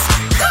mamas.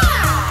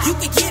 You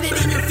can get it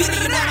in your video,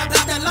 you're not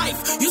about that life.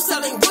 You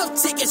selling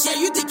wolf tickets, yeah,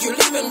 you think you're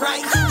living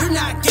right. You're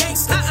not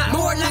gangster,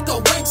 more like a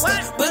wankster.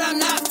 But I'm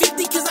not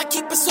 50 cause I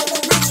keep it so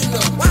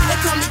original. They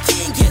call me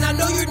king and I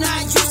know you're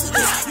not used to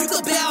this. You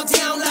can bow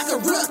down like a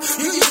rook,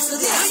 you're used to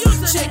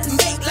this.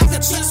 Checkmate like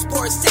a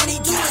chessboard, steady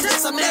doing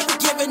this. I'm never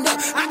giving up,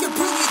 I can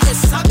prove you this.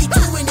 I be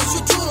doing this,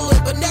 you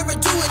doodling, but never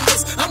doing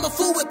this. I'm a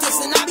fool with this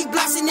and I be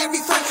blasting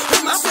every front.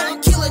 With my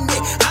song killing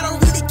it, I don't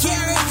really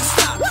care if you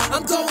stop.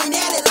 I'm going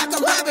at it like a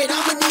rabbit,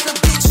 I'ma need a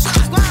big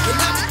shot. And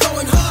I be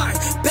going hard,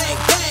 bang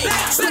bang,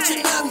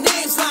 switching up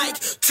names like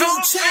 2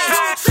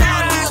 Chainz.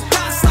 Found real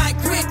thoughts like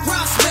Rick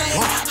Ross,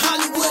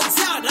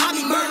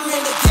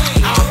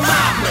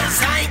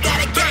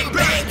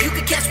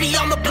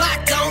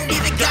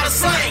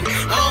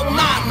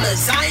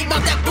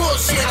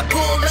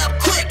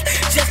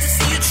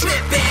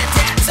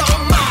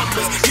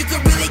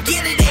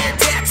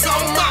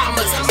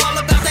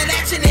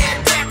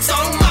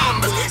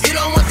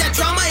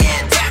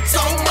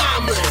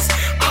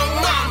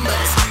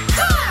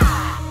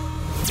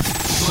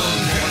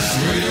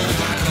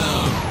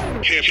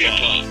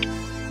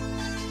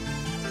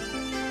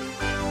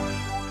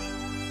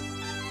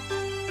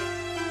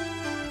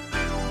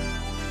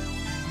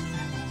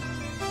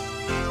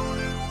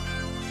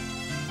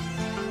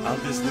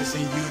 just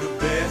wishing you the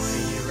best.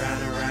 See you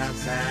round around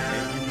town,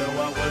 and you know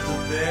I was the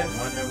best.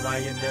 Wonder why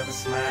you never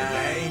smile.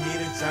 I ain't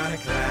even trying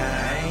to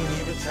climb,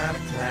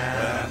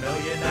 but I know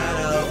you're not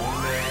over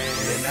me.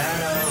 You're not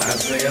over. I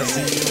say I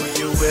see you in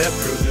your whip,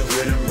 cruising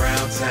with him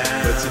round town,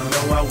 but you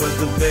know I was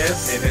the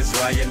best, and that's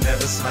why you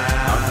never smile.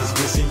 I'm just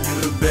wishing you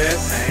the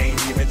best. I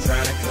ain't even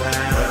trying to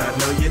climb, but I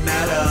know you're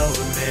not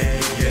over me.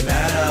 You're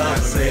not over. I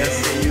say I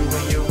see you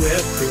in your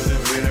whip, cruising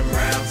with him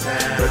round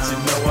town, but you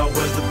know I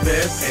was the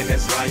best, and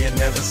that's why you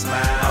never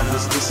smile. I'm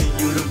just wishing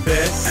you the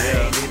best.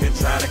 I ain't even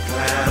trying to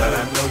climb, but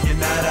I know you're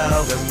not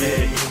over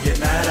me.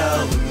 You're not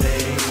over me.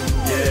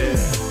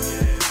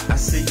 Yeah. I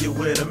see you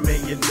with a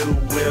million new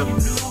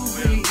whips.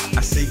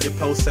 I see you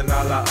posting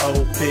all our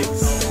old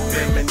pics,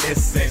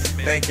 reminiscing,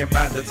 thinking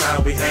about the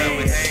time we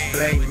had.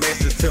 Blank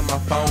message to my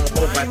phone,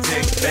 hope I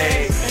text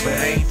back, but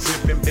I ain't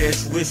tripping,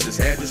 best wishes,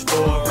 had this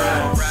for a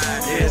ride.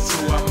 Yeah, it's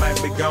true, I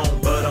might be gone,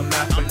 but I'm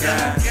not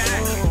forgotten.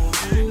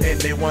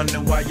 And they wonder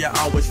why you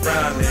always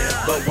frowning,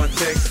 but one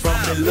text from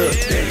me, look,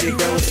 there you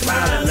go,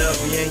 smiling,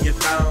 love me in your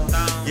thong.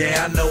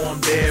 Yeah, I know I'm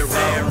dead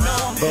wrong,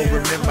 but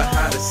remember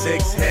how the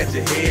sex had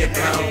your head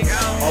down.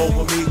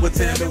 Over me would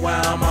tell me why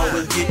I'm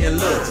always getting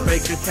looks.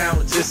 Fake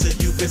account just so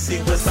you can see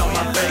what's on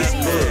my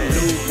Facebook.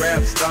 New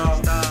rap star,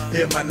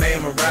 hear my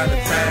name around the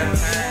town.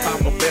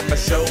 Pop up at my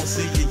show,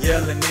 see you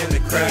yelling in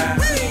the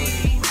crowd.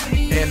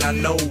 And I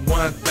know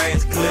one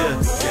thing's clear,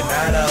 you're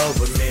not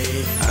over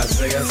me. I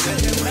say I see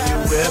you when you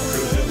whip,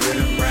 cruising with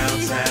him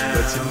round town,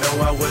 but you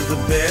know I was the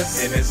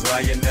best, and that's why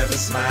you never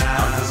smile.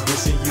 I'm just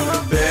wishing you the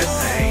best.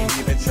 I ain't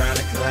even trying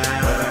to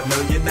climb, but I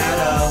know you're not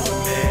over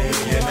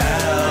me. You're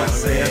not over. I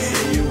say I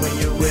see you when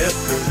you whip,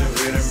 cruising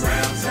with him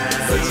round town,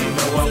 but you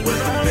know I was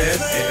the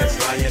best, and that's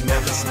why you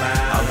never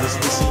smile. I'm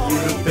just wishing you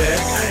the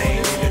best. I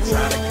ain't even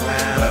trying to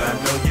climb, but I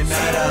know you're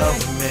not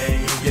over me.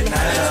 You're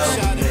not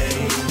over me.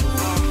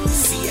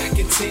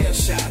 Tell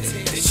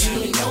Shawty that you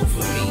ain't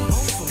over me.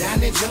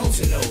 Down at Jones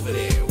and over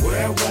there,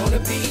 where I wanna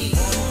be.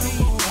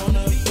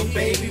 But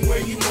baby, where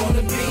you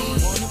wanna be?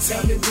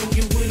 Tell me when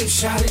you with him,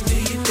 Shawty, do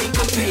you think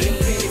I'm paying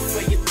penny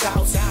for your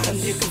thoughts, a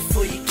nickel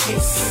for your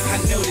kiss? I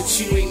know that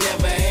you ain't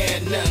never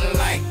had nothing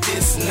like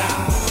this,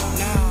 nah.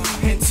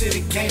 Into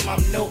the game, I'm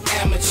no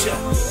amateur.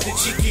 The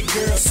cheeky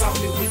girl saw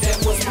me with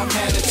that was my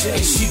manager,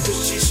 and she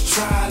was just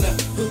trying to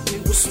hook me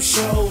with some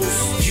shows.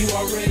 You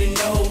already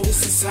know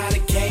this is how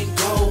the game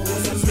go.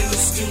 When I'm in the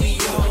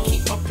studio, I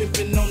keep my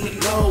pimpin' on the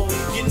low.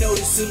 You know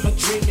this is my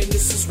dream and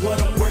this is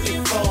what I'm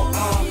working for.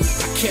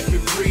 I kept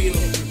it real,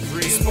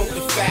 spoke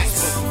the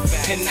facts,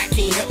 and I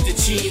can't help that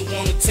you ain't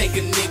wanna take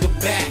a nigga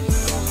back.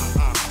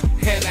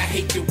 And I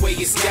hate the way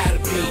it's gotta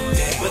be,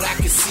 but I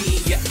can see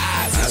in your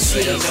eyes that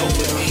she ain't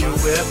over me. You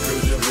whip,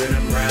 cruising with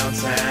him round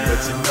town, but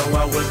you know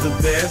I was the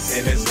best,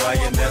 and that's why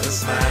you never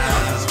smile.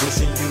 I'm just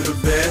wishing you the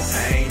best.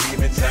 I ain't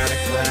even trying to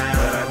climb,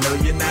 but I know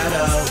you're not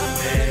over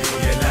me.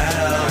 You're not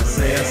over. I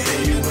say I see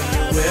you when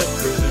you whip,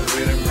 cruising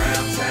with him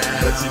round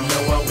town, but you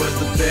know I was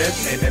the best,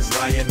 and that's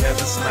why you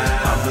never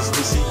smile. I'm just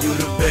wishing you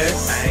the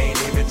best. I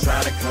ain't even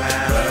trying to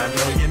climb, but I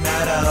know you're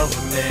not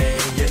over me.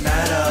 You're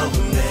not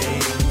over me.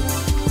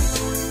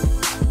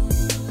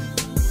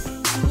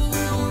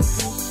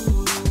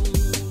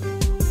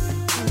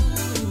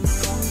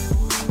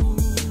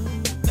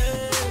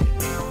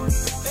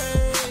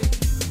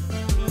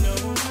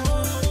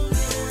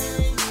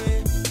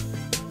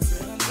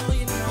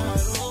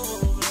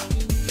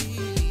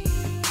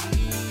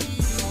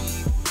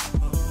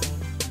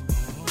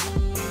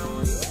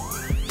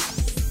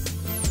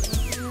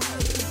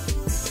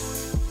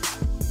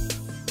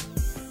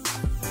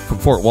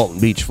 Fort Walton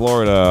Beach,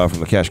 Florida,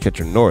 from the Cash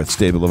Catcher North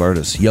stable of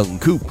artists, Young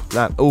Koop,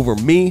 Not Over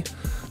Me.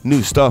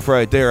 New stuff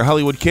right there.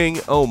 Holliewood King,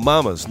 Oh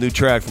Mama's, new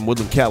track from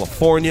Woodland,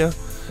 California.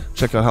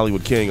 Check out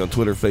Holliewood King on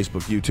Twitter,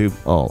 Facebook, YouTube,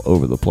 all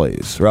over the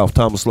place. Ralph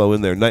Tamosko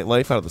in there,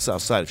 Nightlife, out of the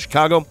south side of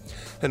Chicago.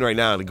 And right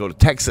now to go to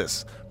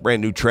Texas.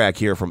 Brand new track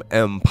here from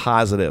M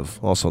Positive,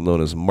 also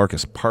known as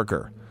Marcus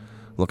Parker.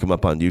 Look him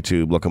up on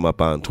YouTube, look him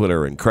up on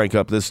Twitter, and crank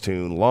up this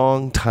tune,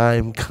 Long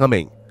Time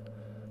Coming.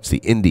 It's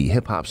the Indie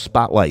Hip Hop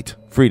Spotlight,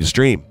 free to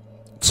stream.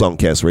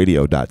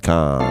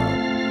 Songcastradio.com.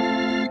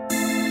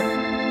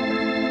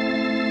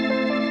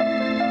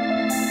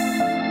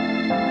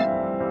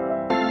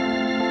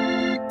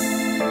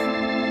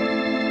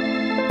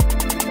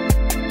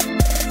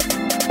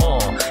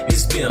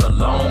 It's been a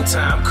long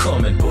time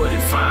coming, but it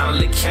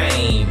finally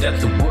came that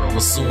the world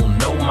will soon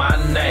know my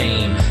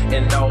name.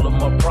 And all of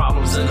my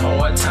problems and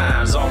hard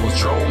times almost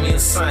drove me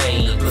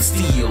insane, but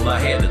still I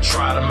had to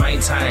try to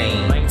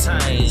maintain.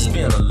 It's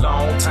been a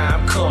long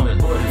time coming,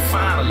 but it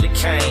finally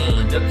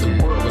came that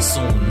the world will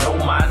soon know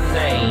my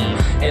name.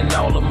 And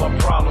all of my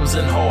problems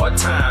and hard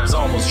times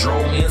almost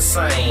drove me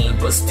insane,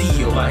 but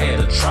still I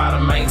had to try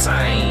to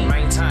maintain.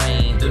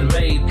 Done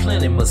made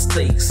plenty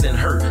mistakes and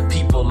hurt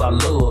people I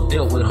love,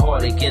 dealt with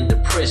heartache and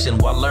depression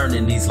while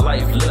learning these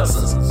life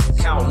lessons.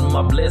 counting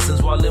my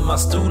blessings while in my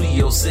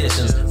studio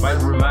sessions.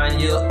 Might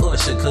remind you of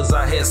Usher, cause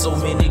I had so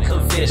many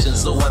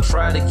confessions. So I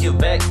try to give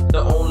back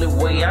the only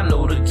way I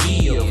know to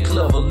give.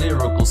 Clever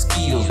lyrical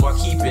skills while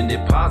keeping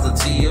it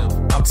positive.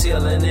 I'm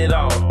telling it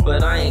all,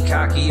 but I ain't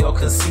cocky or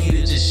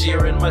conceited. Just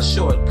sharing my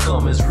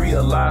shortcomings,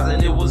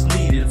 realizing it was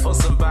needed for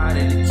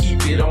somebody to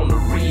keep it on the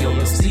real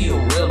and still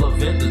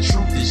relevant. The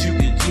truth is you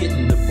can get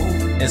in the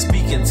booth and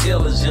speak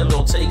intelligent.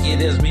 Don't take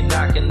it as me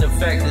knocking the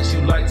fact that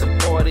you like to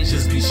party.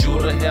 Just be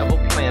sure to have a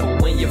plan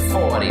for when you're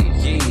 40,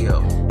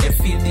 yeah. At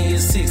 50 and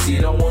 60,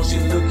 don't want you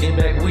looking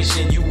back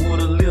wishing you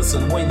would've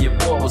listened when your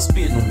boy was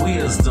spitting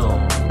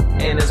wisdom.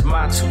 And it's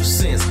my 2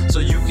 cents, so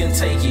you can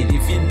take it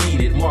if you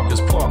need it.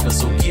 Marcus Parker,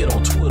 so get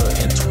on Twitter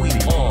and tweet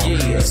it.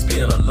 Yeah, it's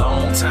been a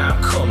long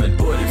time coming,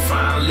 but it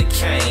finally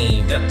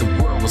came that the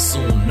world will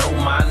soon know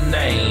my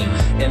name.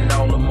 And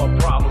all of my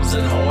problems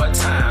and hard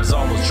times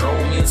almost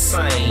drove me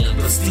insane,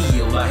 but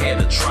still I had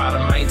to try to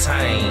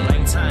maintain.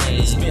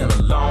 It's been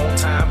a long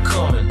time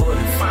coming, but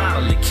it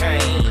finally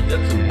came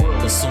that the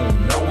world will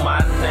soon know my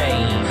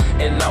name.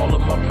 And all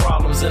of my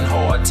problems and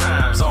hard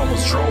times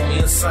almost drove me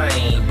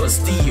insane, but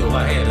still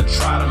I had to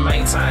try to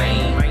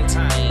maintain.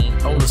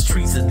 On the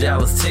streets of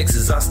Dallas,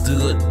 Texas, I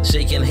stood,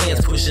 shaking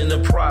hands, pushing the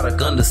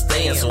product,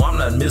 understand, so I'm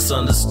not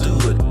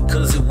misunderstood,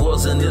 cause it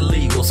wasn't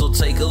illegal. So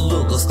take a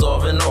look, a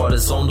starving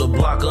artist on the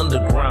block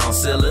underground,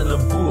 selling a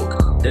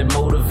book that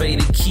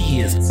motivated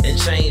kids and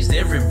changed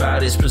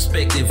everybody's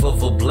perspective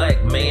of a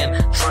black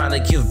man trying to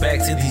give back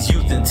to these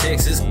youth in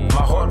Texas.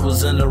 My heart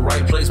was in the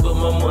right place, but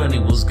my money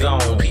was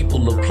gone.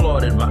 People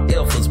applauded my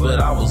efforts, but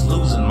I was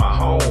losing my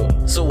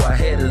home. So I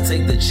had to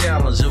take the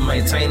challenge of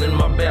maintaining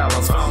my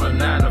balance. Found a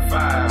 9 to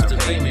 5 to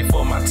pay me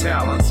for my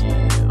talents.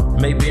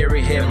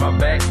 Mayberry had my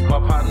back, my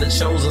partner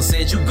chose and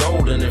said you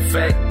golden. In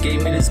fact,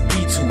 gave me this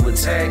beat to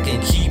attack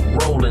and keep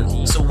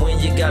rolling. So when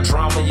you got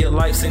drama, your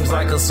life seems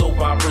like a soap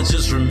opera.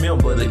 Just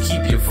remember to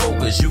keep your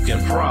focus, you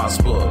can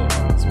prosper.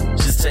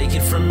 Just take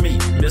it from me,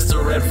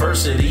 Mr.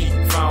 Adversity,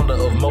 founder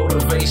of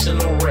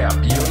Motivational Rap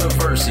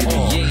University.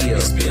 Yeah,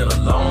 it's been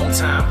a long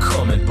time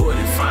coming, but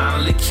it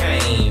finally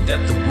came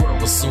that the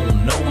world will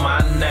soon know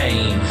my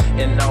name.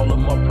 And all of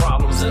my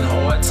problems and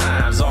hard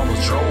times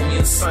almost drove me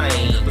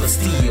insane, but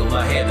still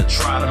I had to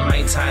try to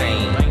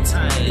maintain.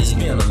 It's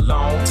been a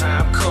long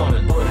time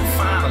coming, but it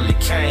finally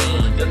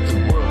came that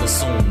the world will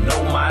soon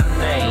know my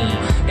name.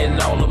 And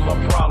all of my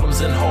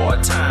problems and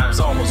hard times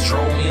almost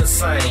drove me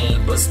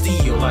insane, but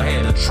still I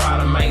had to try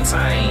to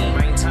maintain.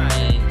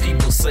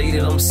 People say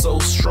that I'm so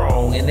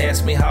strong and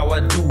ask me how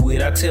I do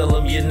it. I tell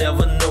them you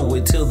never know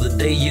it till the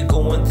day you're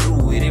going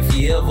through it. If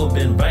you ever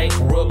been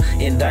bankrupt,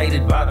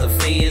 indicted by the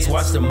feds,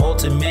 watch the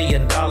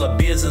multi-million-dollar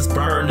business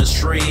burn to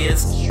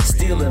shreds.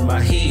 Still in my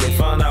head,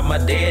 found out my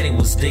daddy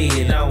was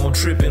dead. Now I'm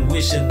tripping,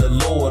 wishing the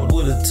Lord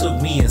would've took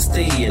me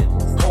instead.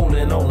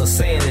 Holding on to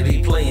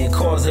sanity, playing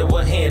cards that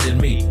were handed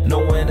me,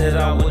 knowing that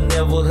I would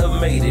never have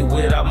made it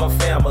without my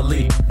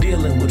family.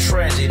 Dealing with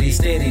tragedy,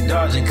 steady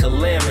dodging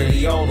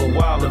calamity, all the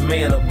while the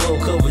man above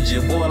covered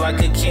your boy like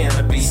a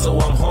canopy. So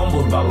I'm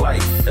humbled by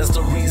life, that's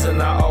the reason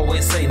I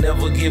always say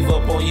never give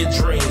up on your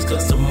dreams,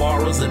 cause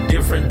tomorrow's a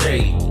different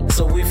day.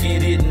 So if you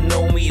didn't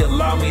know me,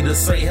 allow me to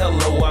say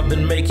hello. I've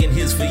been making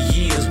hits for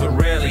years, but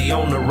rarely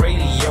on the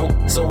radio,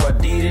 so I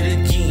did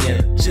it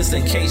again, just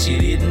in case you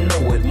didn't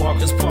know it.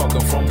 Marcus Parker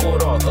from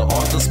Port Arthur,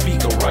 author,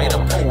 speaker, writer,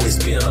 poet. It's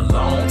been a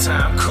long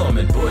time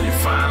coming, but it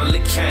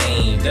finally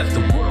came that the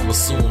world will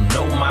soon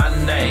know my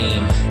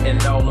name.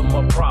 And all of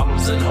my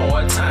problems and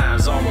hard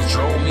times almost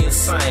drove me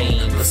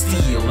insane, but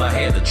still I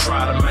had to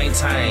try to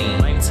maintain.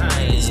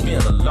 It's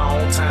been a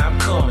long time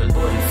coming,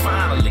 but it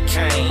finally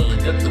came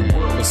that the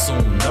world will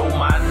soon know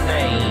my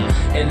name.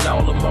 And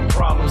all of my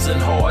problems and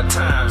hard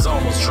times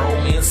almost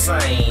drove me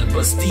insane,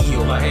 but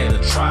still I had to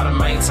try to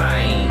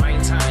maintain.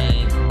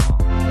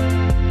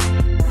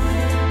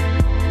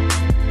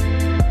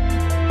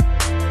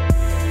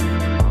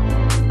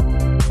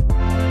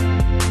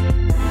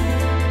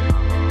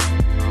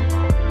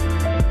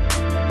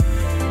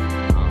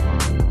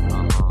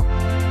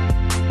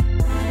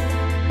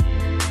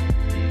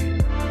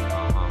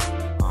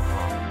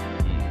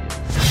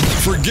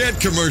 Forget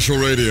commercial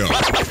radio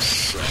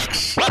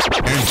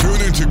and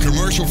tune into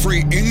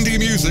commercial-free indie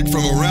music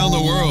from around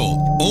the world,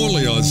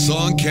 only on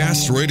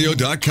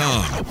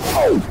songcastradio.com.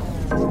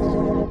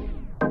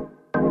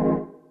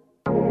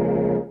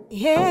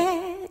 Yeah.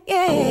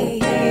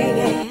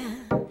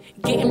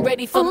 Getting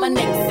ready for my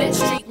next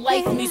set. Street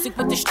life, music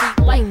with the street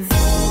lights.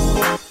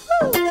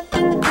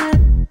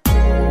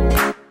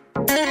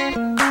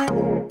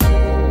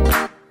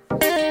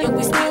 And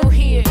we still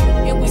here.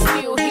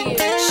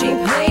 She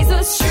plays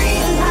a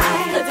street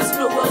life. Like there's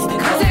no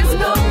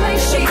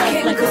place she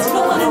can go. Like there's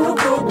no one in the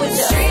world with her.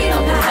 Street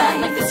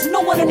life. Like there's no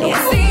one in the world.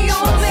 It's the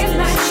only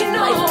life she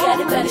knows. Like got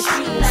it by the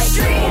street life.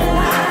 Street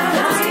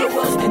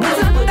life. And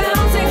there's up,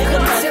 downs, and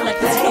comes. Like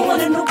there's no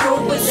one in the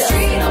world with her.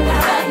 Street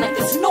life. Like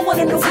there's no one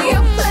in the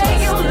world.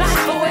 Play your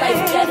life away.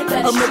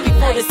 I'm up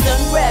before the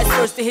sunrise.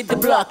 first to hit the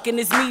block, and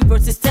it's me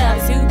versus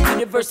times. Who be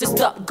the versus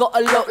stop? Got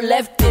a lot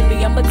left in me,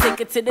 I'ma take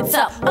it to the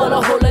top.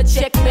 Wanna hold a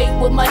checkmate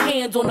with my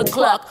hands on the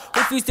clock.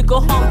 Refuse to go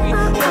hungry,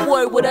 don't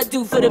worry what I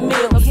do for the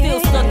meal. I'm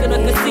still stuck in a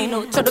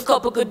casino, trying to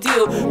cop a good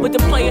deal. With the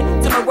player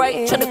to my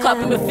right, trying to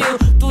copy my feel.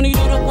 Don't need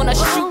it when I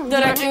shoot,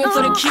 that I aim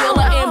for the kill.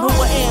 I am who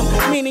I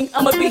am, meaning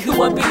I'ma be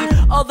who I be.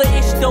 All the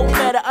ish don't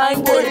matter, I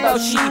ain't worried about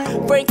she.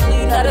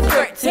 Frankly, not a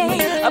threat to me.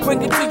 I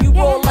bring it to you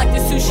raw like the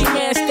sushi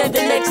man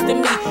standing next to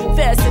me.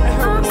 Fast and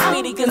hurry,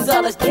 Speedy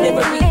Gonzalez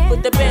delivery.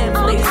 But the band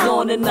plays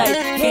on tonight.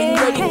 Getting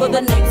ready for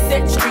the next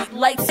set. Street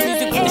lights,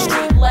 music with the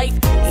street life.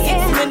 6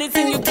 minutes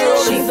and your girl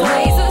she is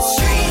plays on. a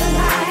street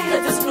life.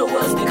 Let the slow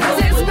us go. Cause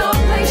there's no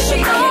place she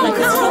can like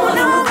there's no one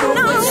in the room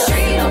with you.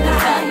 Street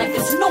life. Like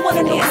there's no one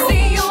in the room. It's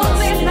the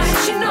only night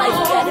she knows.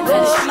 Like got it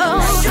better street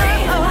life.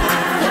 Street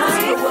life.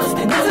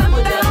 There's a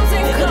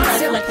thousand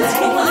cups of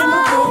play.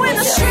 In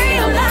the street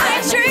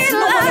life, street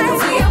life.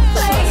 We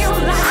play your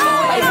life.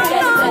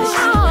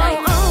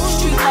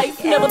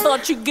 Never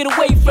thought you'd get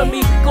away from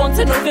me. Going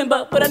to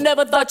November, but I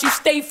never thought you'd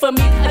stay for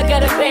me. I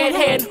got a bad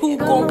hand, who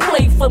gon'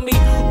 play for me?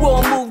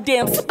 Wrong move,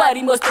 damn,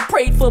 somebody must have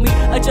prayed for me.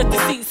 Adjust the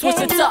seat, switch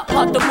the top,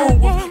 pop the moon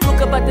roof.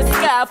 Look up at the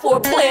sky for a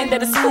plan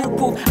that is smooth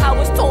proof. I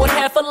was told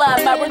half a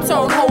lie, my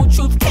return whole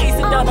truth.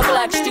 Casing down the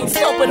black street,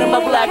 sloping in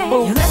my black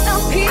boots. You let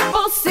them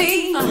people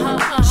see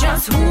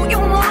just who you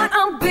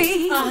wanna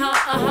be.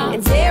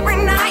 And every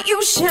night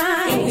you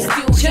shine,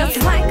 just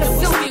like a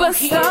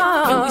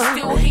superstar.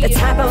 The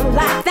type of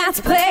life that's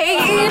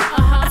played,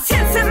 a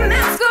tense and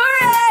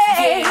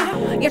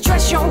masquerade. You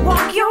dress, your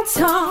walk, your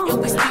tongue,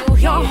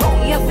 you're who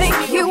you think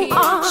you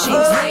are. She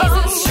plays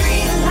a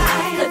street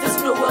life, let this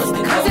blow us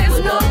because there's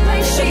no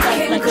place she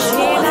can go.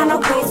 She ain't got no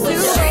place to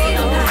street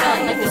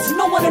life, like there's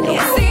no one in the room.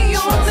 It's the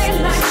only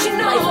life she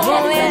knows,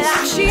 only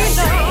life she knows.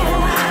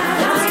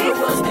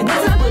 And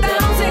there's a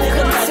thousand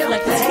cups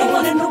like there's no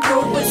one in the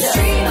room with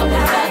street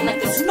life,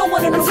 like there's no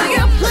one in the room. So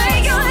you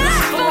play your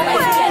life away.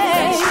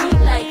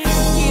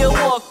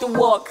 Walk the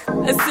walk,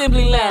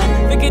 assembly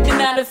line. Forget the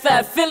 9 to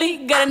 5 Philly,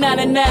 got a 9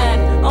 to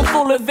 9. I'm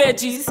full of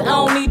veggies, I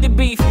don't need the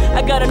beef.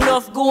 I got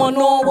enough going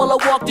on while I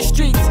walk the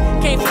streets.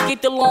 Can't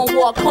forget the long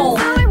walk home.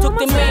 Took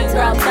the main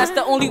route, that's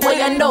the only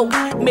way I know.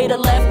 Made a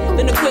left,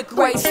 then a quick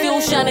right, still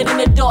shining in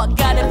the dark.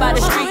 Got it by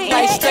the street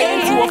light,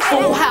 straight into a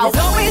full house.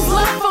 There's always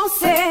love for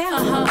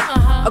sale,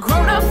 a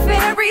grown-up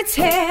fairy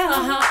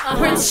tale.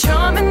 Prince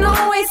Charming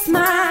always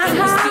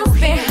smiles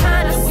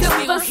behind a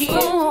silver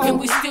spoon. And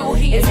we still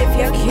here. As if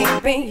you're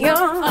keeping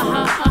young.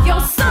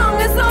 Your song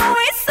is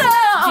always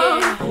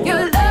sung.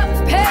 Your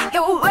love pay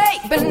your way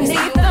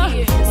beneath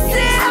the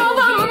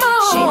silver moon.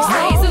 She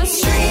plays a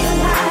street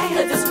life.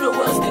 Let this blow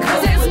us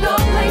because there's no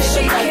place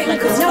she can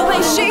go. No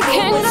place she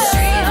can go.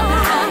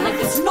 Like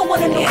there's no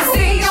one in the room. It's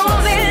the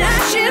only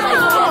life she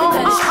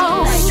knows.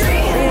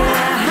 Street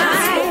life.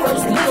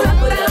 There's a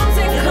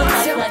thousand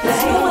cups of play.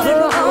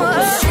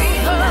 Street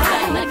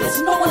life. Like there's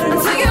no one in the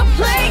room. So you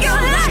play your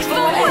life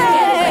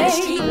away.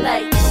 Street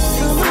light.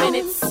 6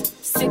 minutes,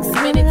 6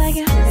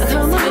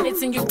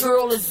 minutes, and your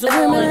girl is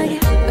on.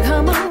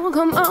 Come on,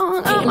 come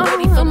on. Getting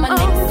ready for my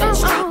next set.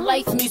 Street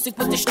life music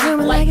with the street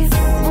lights.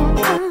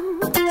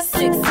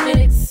 6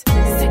 minutes,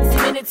 6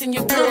 minutes, and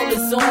your girl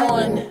is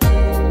on.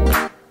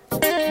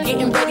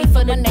 Getting ready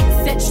for the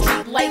next set.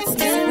 Street lights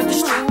music with the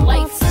street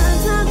lights.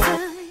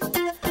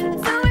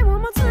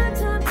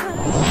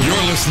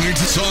 You're listening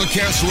to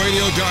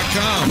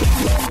SongcastRadio.com.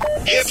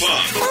 Hip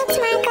hop.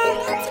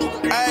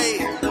 Hey.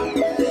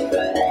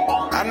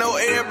 I know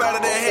everybody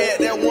that had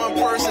that one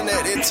person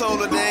that they told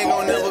her they ain't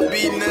gonna never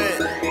be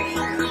nothing.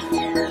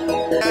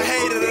 I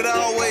hated it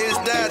always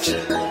doubt you.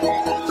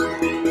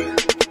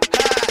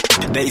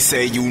 They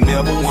say you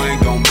never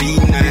ain't gonna be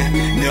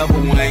nothing. Never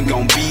ain't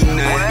gonna be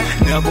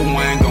nothing. Never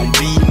ain't gonna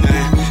be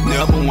nothing.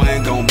 Never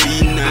ain't gonna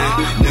be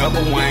nothing.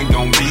 Never ain't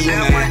gonna be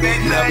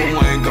nothing.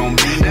 Never ain't gonna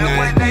be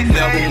nothing.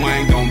 Never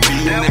ain't gonna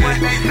be nothing.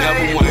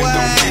 Never ain't gonna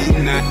be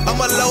nothing. I'm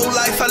a low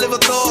life, I live a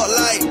thought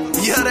life.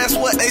 Yeah, that's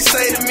what they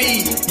say to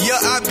me. Yeah,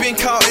 I've been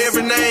called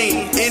every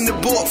name in the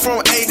book from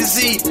A to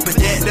Z. But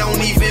that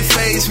don't even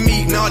faze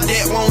me. No,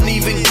 that won't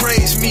even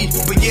praise me.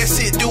 But yes,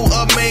 it do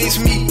amaze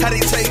me. How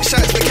they take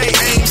shots but can't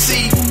aim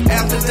C.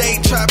 After they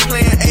try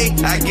plan A,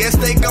 I guess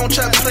they gon'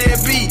 try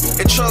plan B.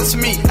 And trust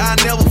me, I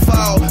never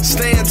fall.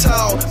 Stand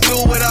tall,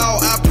 through it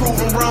all. I prove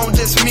them wrong,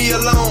 just me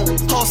alone.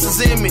 Hustles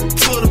in me,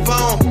 to the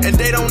bone. And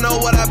they don't know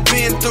what I've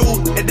been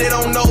through. And they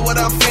don't know what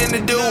I'm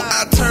finna do.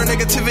 I turn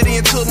negativity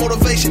into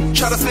motivation.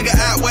 Try to figure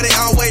out why they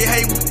always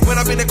hate. When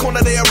I'm in the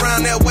corner, they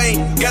around that way.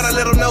 Gotta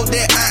let them know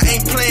that I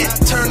ain't playing.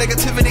 Turn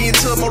negativity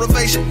into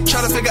motivation.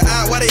 Try to figure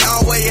out why they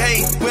always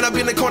hate. When I'm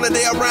in the corner,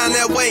 they around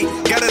that way.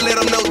 Gotta let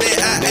them know that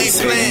I ain't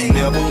playing.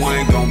 Never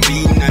ain't gonna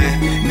be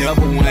nothing.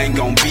 Never ain't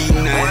gonna be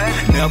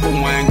nothing. Never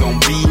ain't gonna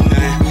be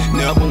nothing.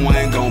 Never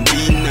ain't gonna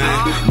be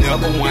nothing.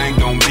 Never ain't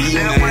gonna be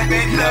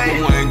nothing.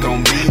 Never ain't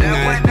gonna be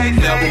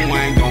nothing. Never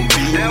ain't gonna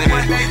be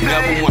nothing.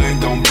 Never ain't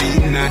gonna be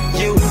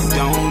nothing. You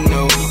don't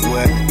know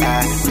what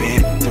I've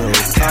been through.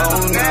 Oh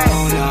no,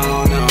 no,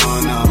 no,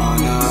 no,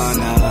 no,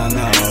 no,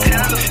 no.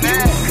 You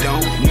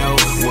don't know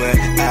what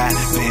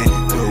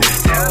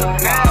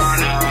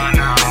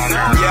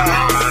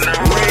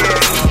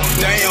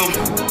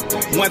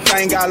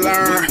thing I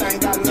learned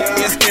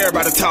is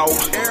everybody talk.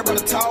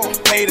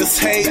 Haters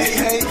hate,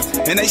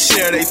 and they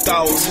share their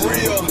thoughts.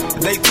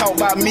 They talk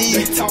about me,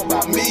 they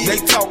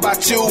talk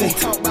about you.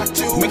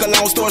 Make a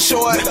long story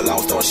short,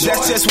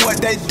 that's just what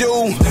they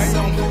do.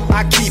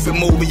 I keep it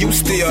moving, you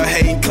still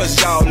hate,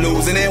 cause y'all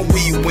losing and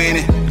we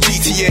winning.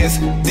 GTS,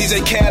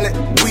 DJ Khaled,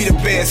 we the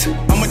best.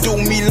 I'ma do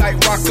me like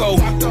Rocco.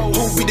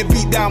 Who be the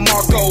beat down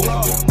Marco?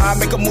 I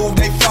make a move,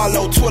 they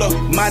follow Twitter.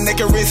 My neck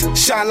and wrist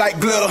shine like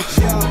glitter.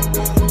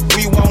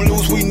 We won't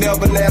lose, we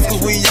never last,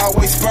 cause we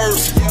always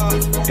first.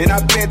 And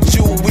I bet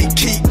you we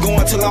keep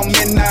going till I'm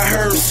in that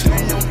hearse.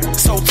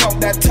 So talk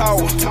that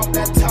talk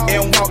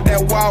and walk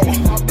that walk.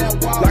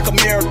 Like a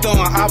marathon,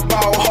 I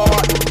ball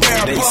hard.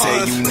 They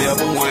say you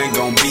never ain't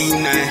gon' be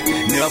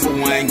none. Never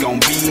ain't gon'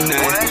 be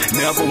none.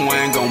 Never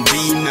ain't gon'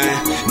 be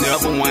none.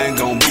 Never ain't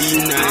gon' be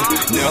none.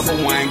 Never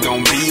ain't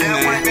gon' be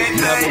none.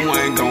 Never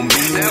ain't gon'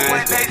 be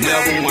none.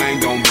 Never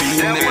ain't gon' be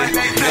none.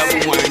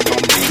 Never ain't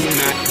gon' be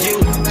none. You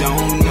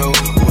don't know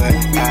what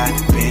I've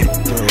been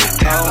through.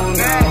 Oh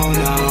no,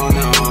 no,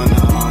 no,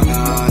 no,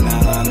 no, no,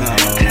 no.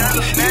 You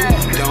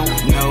don't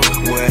know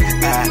what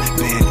I've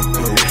been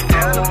through.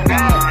 Oh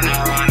no, no,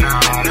 no,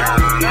 no,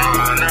 no,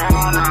 no.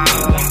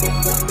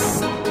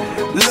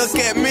 Look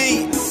at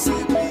me,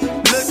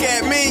 look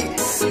at me.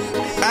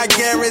 I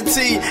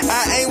guarantee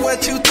I ain't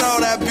what you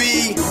thought I'd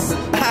be.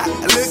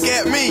 Look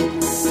at me,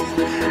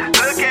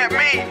 look at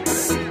me.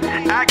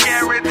 I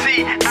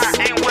guarantee I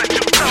ain't what you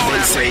thought I'd be.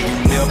 They say you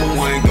never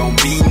ain't gon'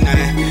 be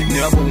none.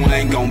 Never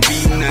ain't gon'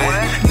 be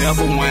none.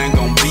 Never ain't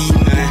gon' be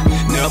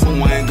none. Never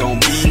ain't gon'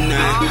 be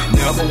none.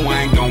 Never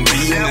ain't gon'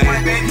 be none.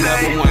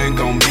 Never ain't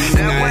gon' be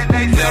none.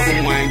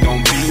 Never ain't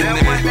gon' be none.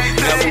 Never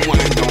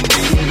ain't gon'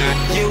 be none.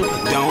 You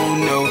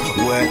don't know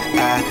what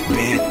I've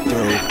been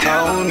through.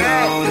 Oh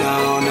no,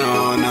 no,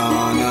 no,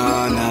 no,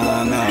 no,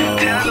 no, no.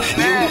 You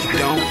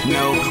don't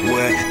know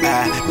what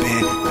I've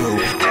been through.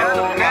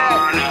 Oh no,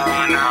 no,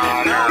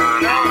 no, no,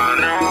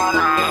 no,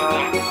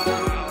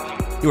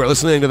 no. You are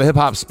listening to the Hip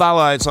Hop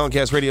Spotlight,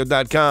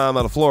 songcastradio.com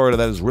out of Florida.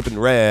 That is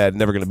Ripp-N-Redd,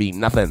 Never Gonna Be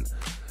Nothing.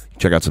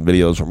 Check out some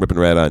videos from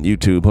Ripp-N-Redd on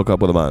YouTube. Hook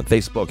up with him on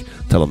Facebook.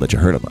 Tell them that you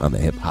heard him on the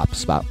Hip Hop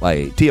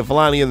Spotlight. Teah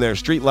Philani in their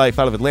Street Life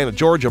out of Atlanta,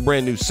 Georgia.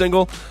 Brand new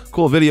single.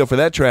 Cool video for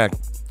that track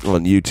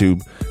on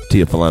YouTube.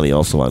 Teah Philani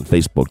also on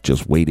Facebook,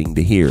 just waiting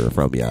to hear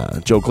from you.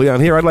 Joe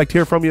Cleon here. I'd like to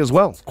hear from you as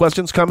well.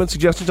 Questions, comments,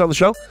 suggestions on the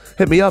show?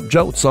 Hit me up,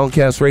 Joe at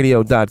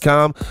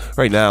songcastradio.com.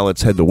 Right now,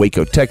 let's head to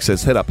Waco,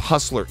 Texas. Hit up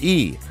Hustler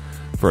E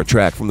for a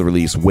track from the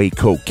release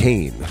Waco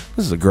Kane.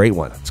 This is a great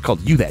one. It's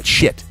called You That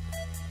Shit.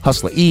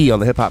 Hustler E on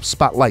the Hip Hop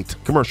Spotlight.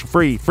 Commercial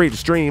free, free to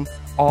stream,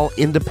 all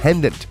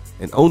independent,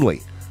 and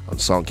only on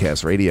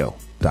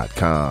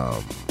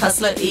songcastradio.com.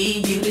 Hustler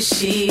E, you the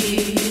shit.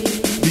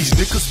 These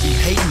niggas be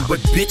hating, but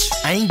bitch,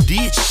 I ain't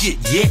did shit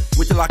yet.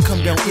 Wait till I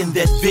come down in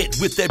that vet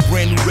with that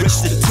brand new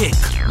registered tech.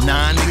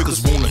 9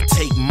 niggas wanna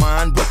take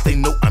mine, but they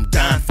know I'm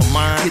dying for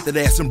mine. Hit that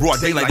ass in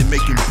broad daylight and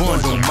making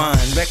buns on mine.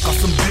 Back off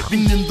some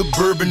dipping in the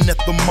bourbon at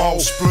the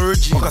mall,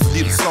 splurging. Cause I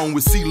did a song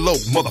with CeeLo,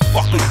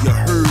 motherfucker, you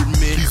heard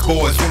me. These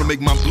boys wanna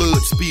make my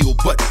blood spill,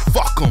 but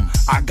fuck them.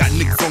 I got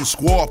niggas on the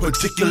squad,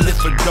 particularly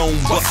for Dome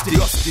Busted.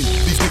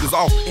 These niggas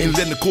off and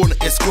letting the corner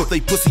escort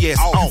they pussy ass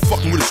off.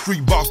 Fucking with a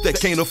street boss that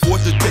can't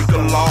afford to take a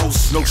loss.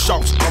 No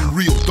shots, I'm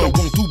real, don't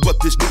want to, but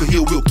this nigga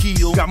here will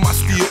kill. Got my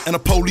steel and a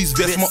police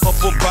vest, my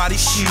upper body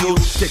shield.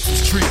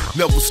 Texas trip,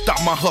 never stop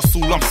my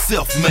hustle, I'm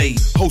self-made.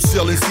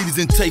 Wholesaling CDs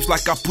and tapes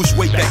like I pushed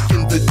way back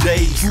in the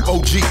day. True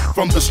OG,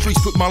 from the streets,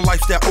 put my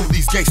lifestyle over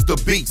these gangster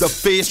beats. The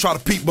feds try to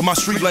peep, but my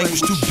street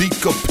language too deep,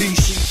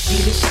 capiche?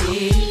 You the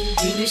shit,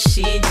 you the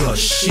shit, the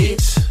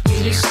shit.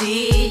 You the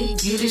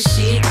shit, you the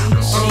shit, you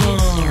the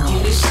shit, you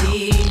the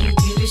shit,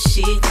 you the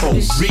shit, for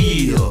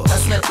real.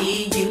 Hustler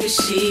E, you the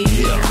shit,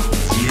 yeah.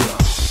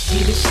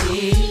 You the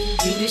shit,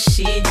 you the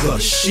shit, the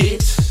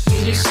shit.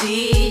 You the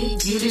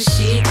shit, you the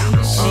shit, you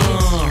the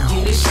shit,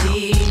 you the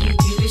shit,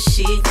 you the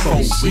shit,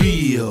 for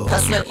real.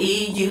 Hustler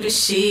E, you the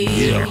shit.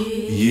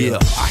 Yeah.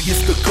 I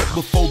hit the cut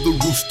before the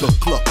rooster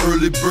cluck.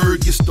 Early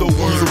bird gets the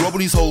worm. Use a rub on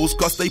these hoes,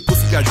 cause they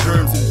pussy got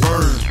germs and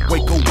burn.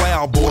 Wake a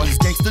wild boy, these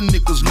gangsta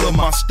niggas love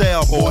my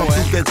style, boy. Come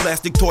through that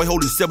plastic toy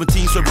holding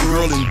 17, serving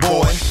girl and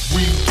boy.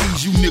 We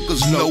keys, you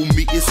niggas know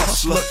me, it's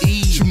Hustler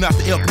E. Shooting out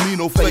the El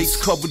Camino face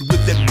covered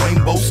with that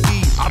rainbow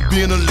ski. I've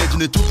been a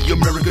legend and to the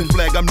American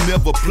flag I'm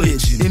never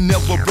pledging. And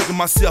never breaking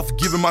myself,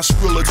 giving my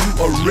skrilla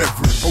to a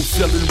reverend.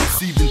 Wholesaling,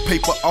 receiving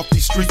paper off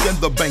these streets and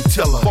the bank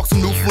teller. Fuck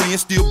some new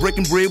friends, still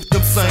breaking bread with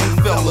them same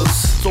fellas.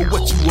 So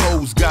what you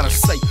hoes gotta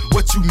say?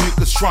 What you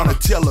niggas tryna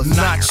tell us?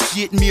 Not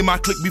shit, me and my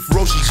clique be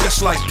ferocious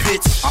just like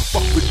pits. I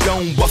fuck with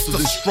dome busters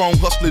and strong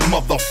hustling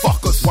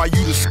motherfuckers. While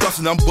you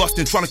discussing, I'm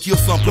busting, trying to kill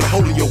some, put a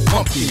hole in your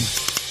pumpkin.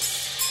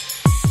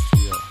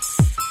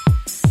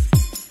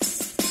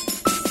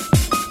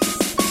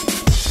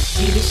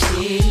 You the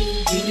shit,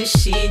 you the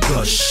shit,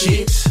 the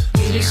shit.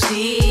 You the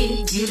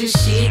shit, you the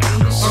shit, you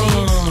the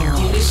shit,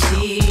 you the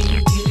shit,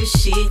 you the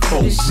shit, shit,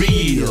 for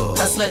real.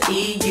 Hustler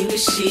E, you the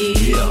shit.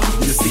 Yeah,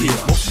 you see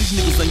it. Most of these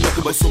niggas ain't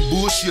nothing but some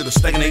bullshit. A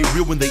stacking ain't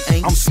real when they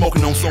ain't. I'm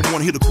smoking on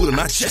someone here to quit and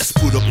I just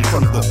put up in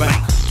front of the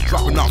bank.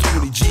 Dropping off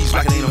 20 G's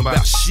like it ain't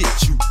about shit,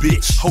 you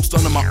bitch. Host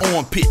under my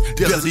armpit,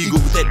 Desert Eagle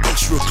with that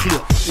extra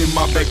clip in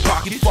my back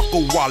pocket. Fuck a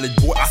wallet,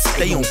 boy, I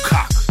stay on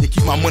cock. And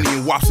keep my money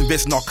in wops,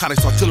 invest in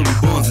narcotics, artillery,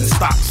 buns, and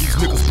stocks. These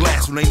niggas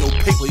blast when ain't no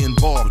paper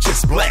involved,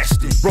 just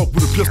blasting. Broke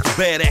with a pistol,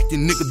 bad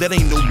acting, nigga, that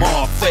ain't no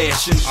mob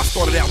fashion. I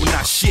started out with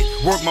not shit,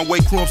 worked my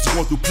way crumbs to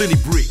going through plenty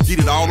bricks. Did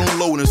it all on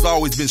low and it's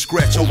always been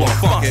scratch over a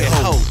funk at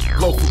hoe.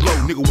 Blow for blow,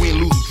 nigga,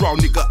 win, lose, or draw,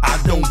 nigga, I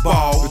don't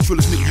ball. The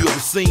trillest nigga you ever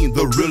seen,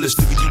 the realest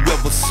nigga you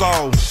ever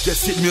saw.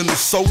 Just hit me in the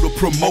soda,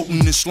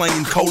 promoting and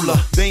slanging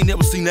cola. They ain't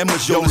never seen that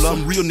much Yola.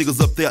 Some real niggas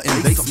up there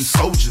and they some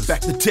soldiers.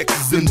 Back to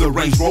Texas in the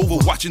Range Rover,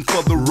 watching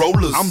for the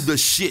rollers. I'm the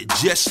shit,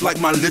 just like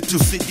my little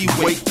city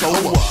Waco.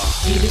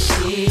 You the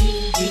shit,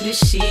 you the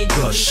shit,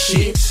 the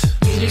shit.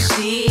 You the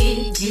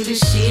shit, you the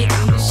shit,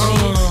 you the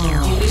shit.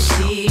 You the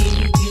shit,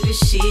 you the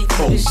shit,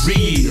 for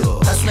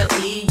real. Hustler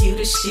E, you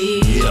the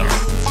shit. Yeah,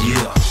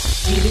 yeah.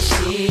 You the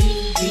shit,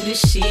 you the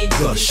shit,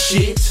 the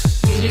shit.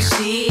 You the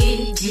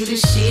shit, you the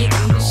shit,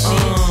 you the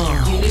shit.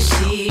 You the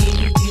shit,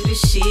 you the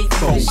shit,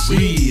 for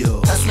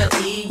real. Hustler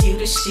E, you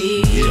the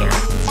shit. Yeah,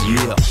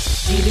 yeah.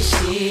 You the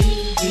shit,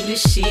 you the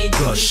shit,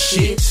 the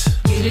shit.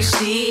 You the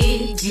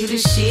shit, you the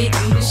shit,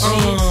 you the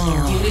shit.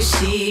 You the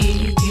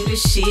shit, you the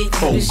shit,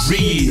 for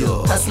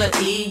real. Hustler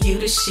E, you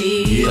the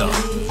shit. Yeah,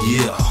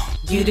 yeah.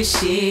 You the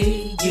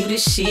shit, you the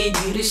shit,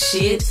 you the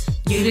shit.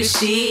 You the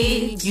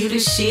shit, you the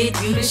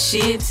shit, you the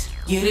shit.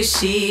 You the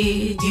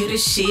shit, you the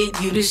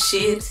shit, you the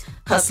shit.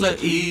 Hustler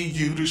E,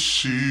 you the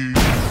shit.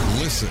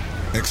 Listen,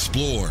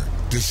 explore,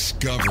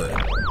 discover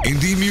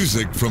indie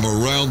music from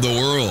around the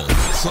world.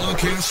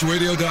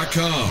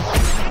 Songcastradio.com.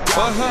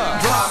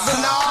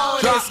 Dropping all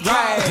this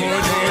cash.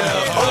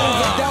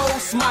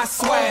 Overdose my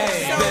swag.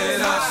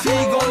 She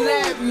gon'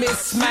 let me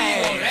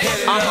smash.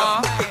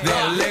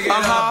 Then lick it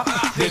up.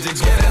 Did you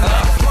get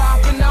enough?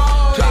 Dropping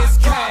all this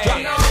cash.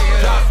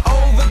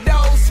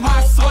 Overdose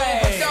my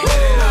swag.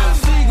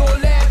 She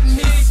gon' let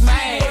me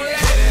smash.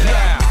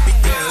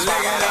 Then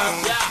lick it up.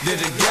 Did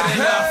you get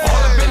enough?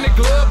 All up in the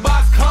glove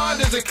box,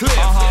 condoms and clips.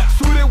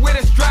 Shoot it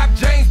with a strap,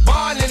 James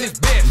Bond in his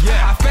bitch.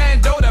 I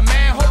fando the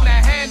man, hold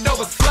that hand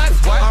over sluts.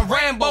 I'm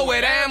Rambo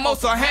with ammo,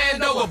 so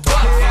hand over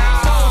bucks.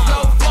 Songs,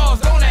 no flaws,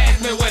 don't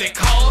ask me what it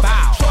costs.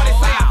 Shorty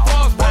say I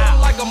falls, roll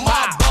like a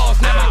mob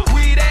boss. Now my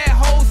weed ass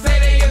hoes say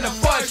they in the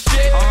fun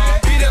shit.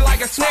 Beat it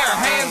like a snare,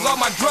 hands on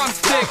my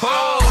drumstick.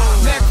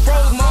 Neck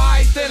froze, my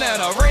ice in an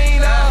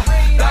arena.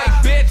 Like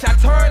bitch, I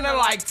turn her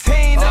like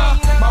Tina.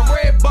 My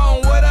red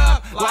bone, what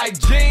up? Like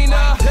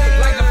Gina.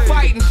 Like the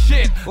fighting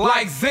shit,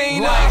 like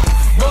Xena.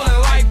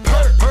 Rolling like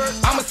Perk,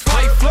 I'm a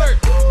slight flirt.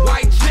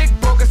 White chick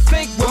broke a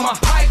sink with my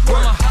hype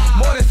work.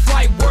 More than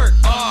slight work,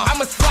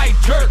 I'm a slight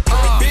jerk.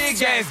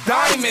 Big ass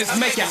diamonds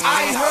make your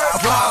eye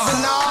hurt.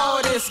 Dropping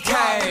all this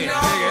cash.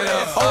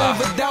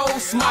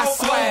 Overdose my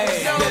swag.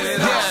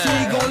 She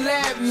gon'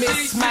 let me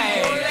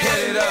smash.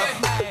 Hit it up,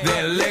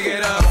 then lick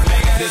it up.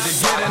 Did you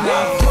get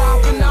enough?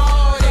 Dropping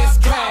all this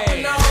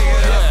cash.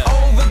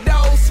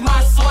 Overdose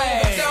my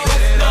swag.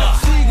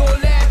 She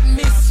gon' let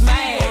me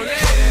smash.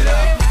 Hit it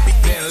up,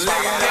 then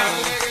lick it up.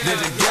 Did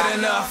you get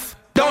enough?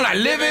 Don't I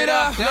live it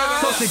up?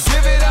 So to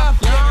give it up.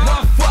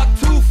 One fuck,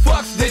 two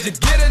fucks. Did you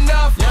get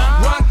enough?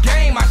 One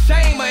game, I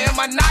shame her in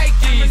my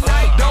Nikes.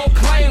 Don't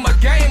claim a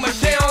gamer,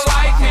 she don't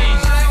like me.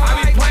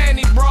 I be playing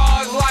these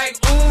bras like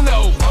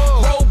Uno.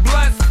 Roll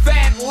blunts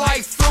fat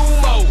like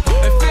Sumo.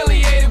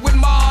 Affiliated with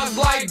Mars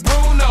like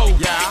Bruno.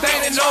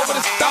 Standing over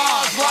the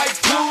stars like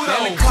Pluto.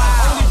 Only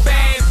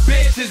bad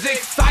bitches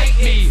excite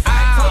me.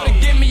 Told her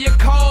give me a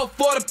call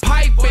for the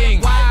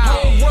piping.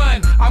 Home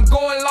run, I'm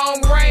going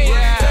long range.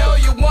 Tell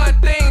you one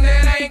thing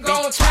that ain't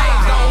gon'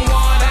 change. Don't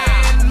wanna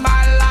end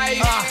my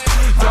life.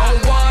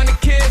 Don't wanna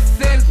kiss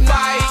and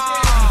fight.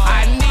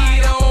 I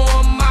need her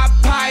on my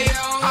pipe.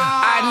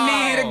 I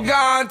need a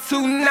gun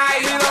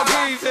tonight.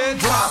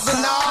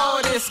 Dropping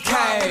all this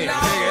cash.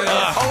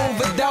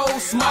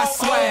 Overdose my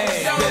swag.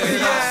 She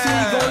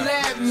gon'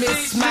 let me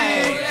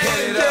smash. Hit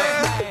it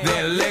up,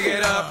 then lick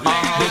it up.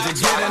 Did you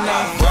get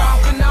enough?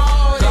 Dropping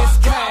all this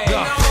cash.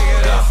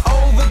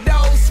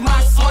 Overdose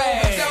my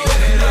swag.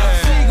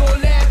 She gon'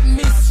 let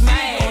me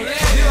smash.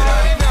 Hit it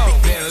up,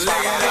 then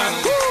lick it up.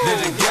 Did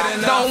you get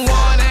enough? Don't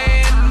wanna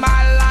end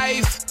my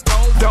life.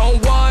 Don't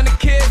wanna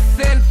kiss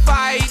and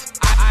fight.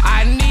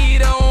 I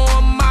need her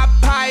on my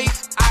pipe.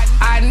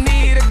 I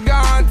need a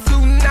gun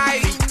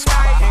tonight.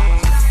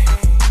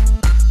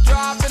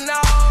 Dropping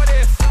all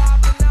this.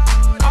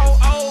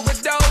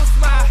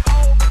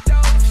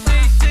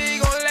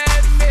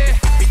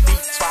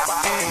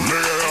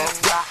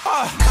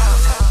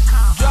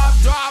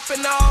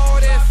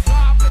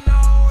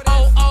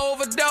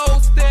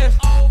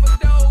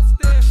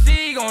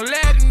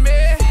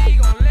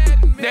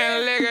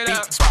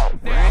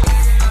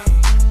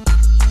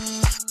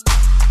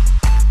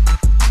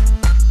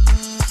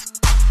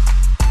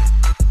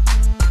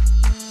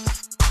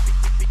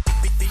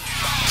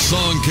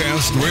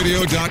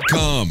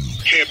 SongcastRadio.com.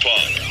 Hip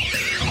hop.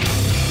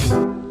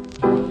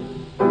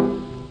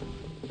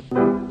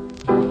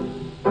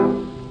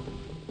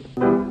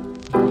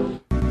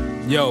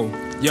 Yo,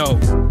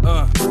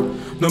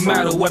 no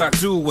matter what I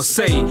do or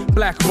say,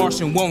 Black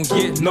Martian won't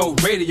get no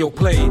radio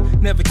play.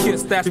 Never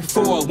kissed that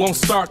before, won't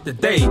start the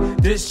day.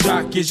 This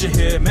jock is your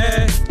head,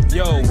 man.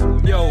 Yo,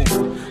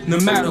 no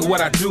matter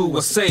what I do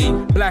or say,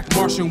 Black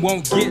Martian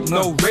won't get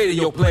no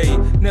radio play.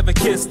 Never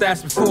kissed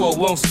that before,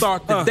 won't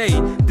start the day.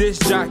 This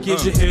jock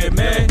is your head,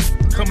 man.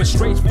 Coming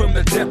straight from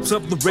the depths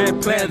of the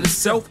red planet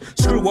itself.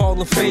 Screw all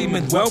the fame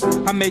and wealth,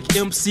 I make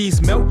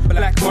MCs melt.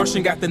 Black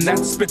Martian got the knack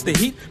to spit the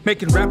heat,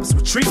 making rappers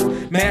retreat.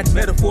 Mad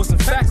metaphors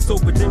and facts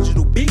over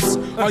digital beats.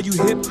 All you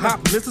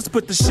hip-hop listeners,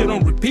 put the shit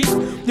on repeat.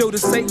 Yo,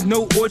 this ain't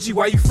no orgy,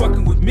 why you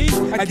fucking with me?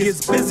 I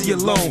get busy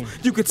alone.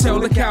 You can tell,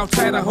 look how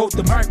tight I hold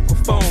the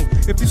microphone.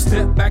 If you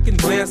step back and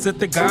glance at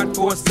the God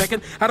for a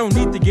second, I don't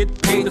need to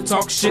get paid to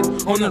talk shit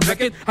on the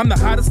record. I'm the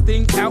hottest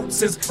thing out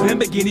since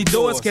Lamborghini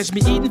doors. Catch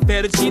me eating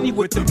fettuccine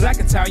with them black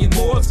Italian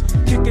Moors.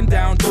 Kicking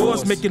down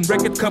doors, making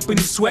record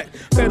companies sweat.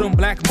 Bet on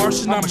Black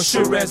Martian, I'm a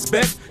sure-ass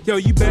bet. Yo,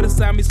 you better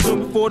sign me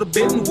soon before the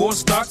bidding war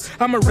starts.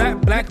 I'm a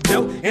rap black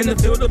belt in the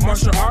field of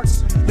martial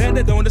arts.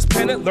 Landed on this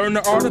planet, learn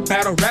the art of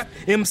battle rap.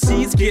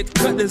 MCs get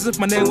cut as if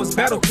my name was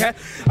Battle Cat.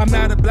 I'm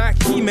not a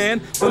black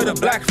He-Man, but a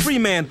black free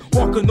man.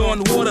 Walking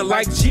on the water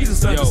like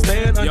Jesus,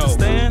 understand?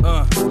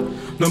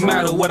 No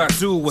matter what I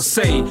do or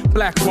say,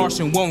 Black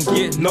Martian won't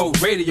get no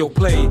radio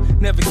play.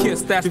 Never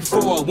kissed that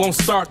before, won't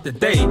start the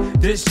day.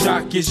 This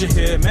jock is your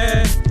head,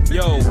 man.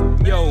 Yo,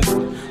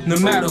 no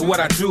matter what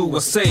I do or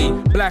say,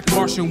 Black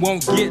Martian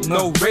won't get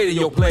no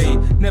radio play.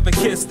 Never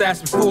kissed that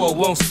before,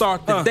 won't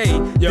start the day.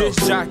 This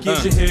jock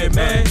is your head,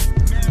 man.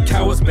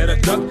 Cowards better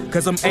duck,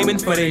 cause I'm aiming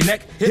for their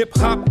neck.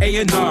 Hip-hop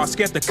A&R,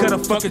 scared to cut a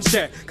fucking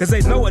check. Cause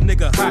they know a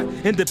nigga hot,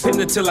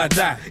 independent till I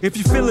die. If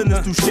you feeling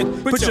this new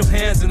shit, put your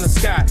hands in the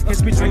sky.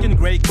 Catch me drinking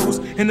Grey Goose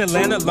in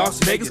Atlanta, Las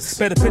Vegas.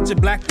 Better picture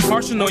Black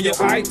Martian on your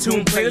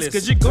iTunes playlist,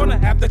 cause you're gonna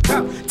have to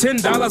cop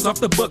 $10 off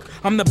the book.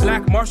 I'm the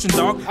Black Martian,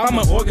 dog, I'm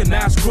an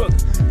organized crook.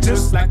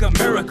 Just like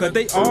America,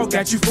 they all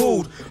got you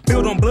fooled.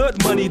 Built on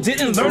blood money,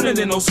 didn't learn it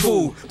in no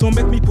school. Don't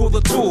make me pull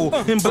the tool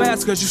and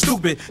blast cause you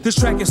stupid. This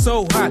track is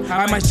so hot,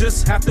 I might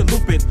just have to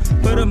loop it.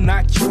 But I'm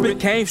not Cupid,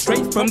 came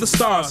straight from the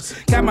stars.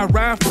 Got my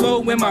rhyme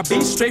flow and my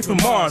beat straight from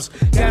Mars.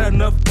 Got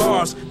enough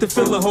bars to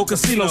fill a whole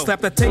casino.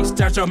 Slap the taste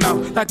out your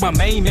mouth like my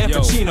main man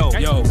Pacino.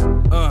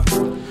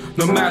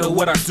 No matter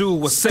what I do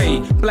or say,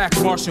 Black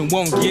Martian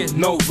won't get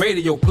no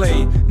radio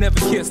play. Never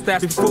kissed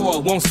that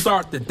before, won't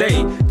start the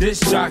day.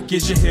 This jock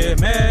is your head,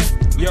 man.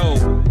 Yo,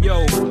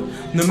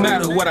 no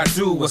matter what I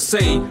do or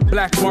say,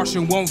 Black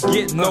Martian won't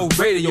get no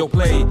radio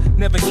play.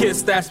 Never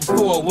kissed that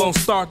before, won't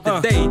start the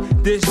day.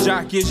 This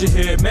jock is your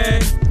head,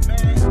 man.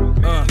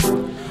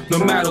 No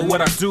matter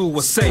what I do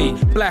or say,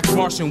 Black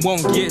Martian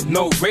won't get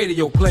no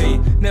radio play.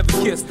 Never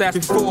kissed that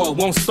before,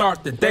 won't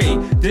start the day.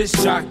 This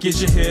jock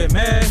is your head,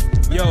 man.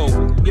 Yo,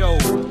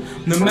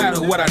 no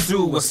matter what I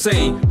do or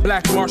say,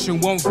 Black Martian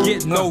won't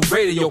get no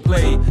radio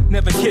play.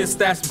 Never kissed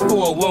that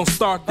before, won't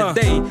start the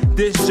day.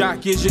 This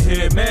jock is your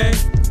head, man.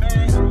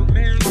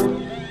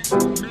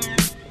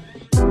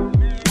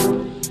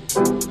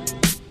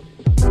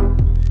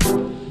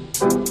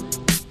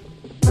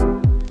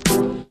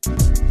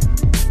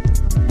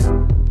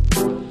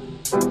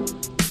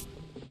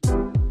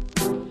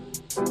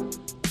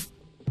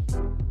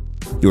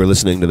 You are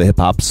listening to the Hip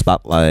Hop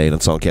Spotlight on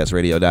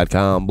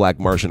SongcastRadio.com. Black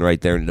Martian right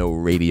there, no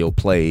radio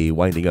play.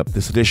 Winding up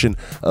this edition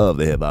of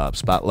the Hip Hop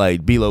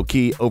Spotlight. B-Low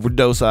Key,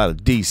 Overdose out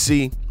of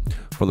D.C.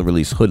 from the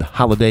release Hood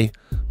Holiday.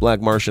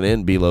 Black Martian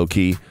and B-Low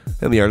Key.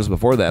 And the artist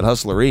before that,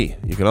 Hustlery.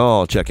 You can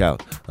all check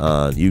out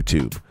on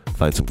YouTube.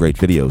 Find some great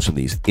videos from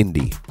these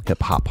indie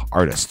hip-hop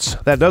artists.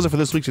 That does it for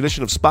this week's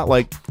edition of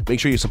Spotlight. Make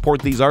sure you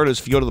support these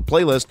artists if you go to the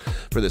playlist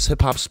for this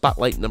Hip Hop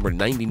Spotlight number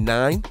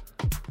 99.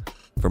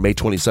 For May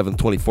 27th,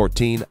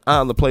 2014.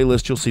 On the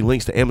playlist, you'll see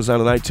links to Amazon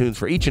and iTunes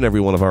for each and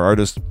every one of our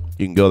artists.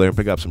 You can go there and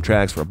pick up some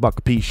tracks for $1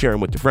 a piece, share them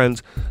with your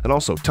friends, and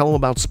also tell them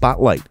about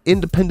Spotlight.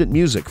 Independent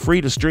music,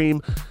 free to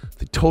stream,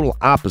 the total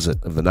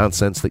opposite of the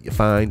nonsense that you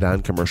find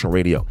on commercial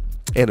radio.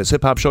 And as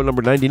Hip Hop Show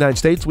number 99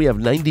 states, we have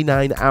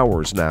 99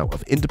 hours now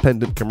of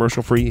independent,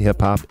 commercial-free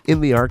hip-hop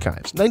in the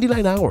archives.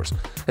 99 hours.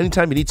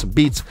 Anytime you need some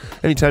beats,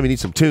 anytime you need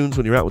some tunes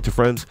when you're out with your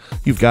friends,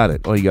 you've got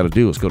it. All you got to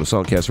do is go to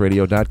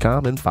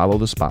songcastradio.com and follow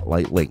the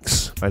Spotlight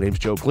links. My name's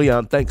Joe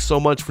Cleon. Thanks so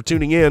much for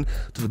tuning in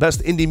to the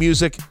best indie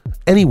music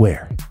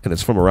anywhere, and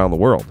it's from around the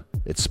world.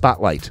 It's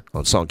Spotlight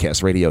on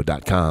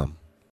songcastradio.com.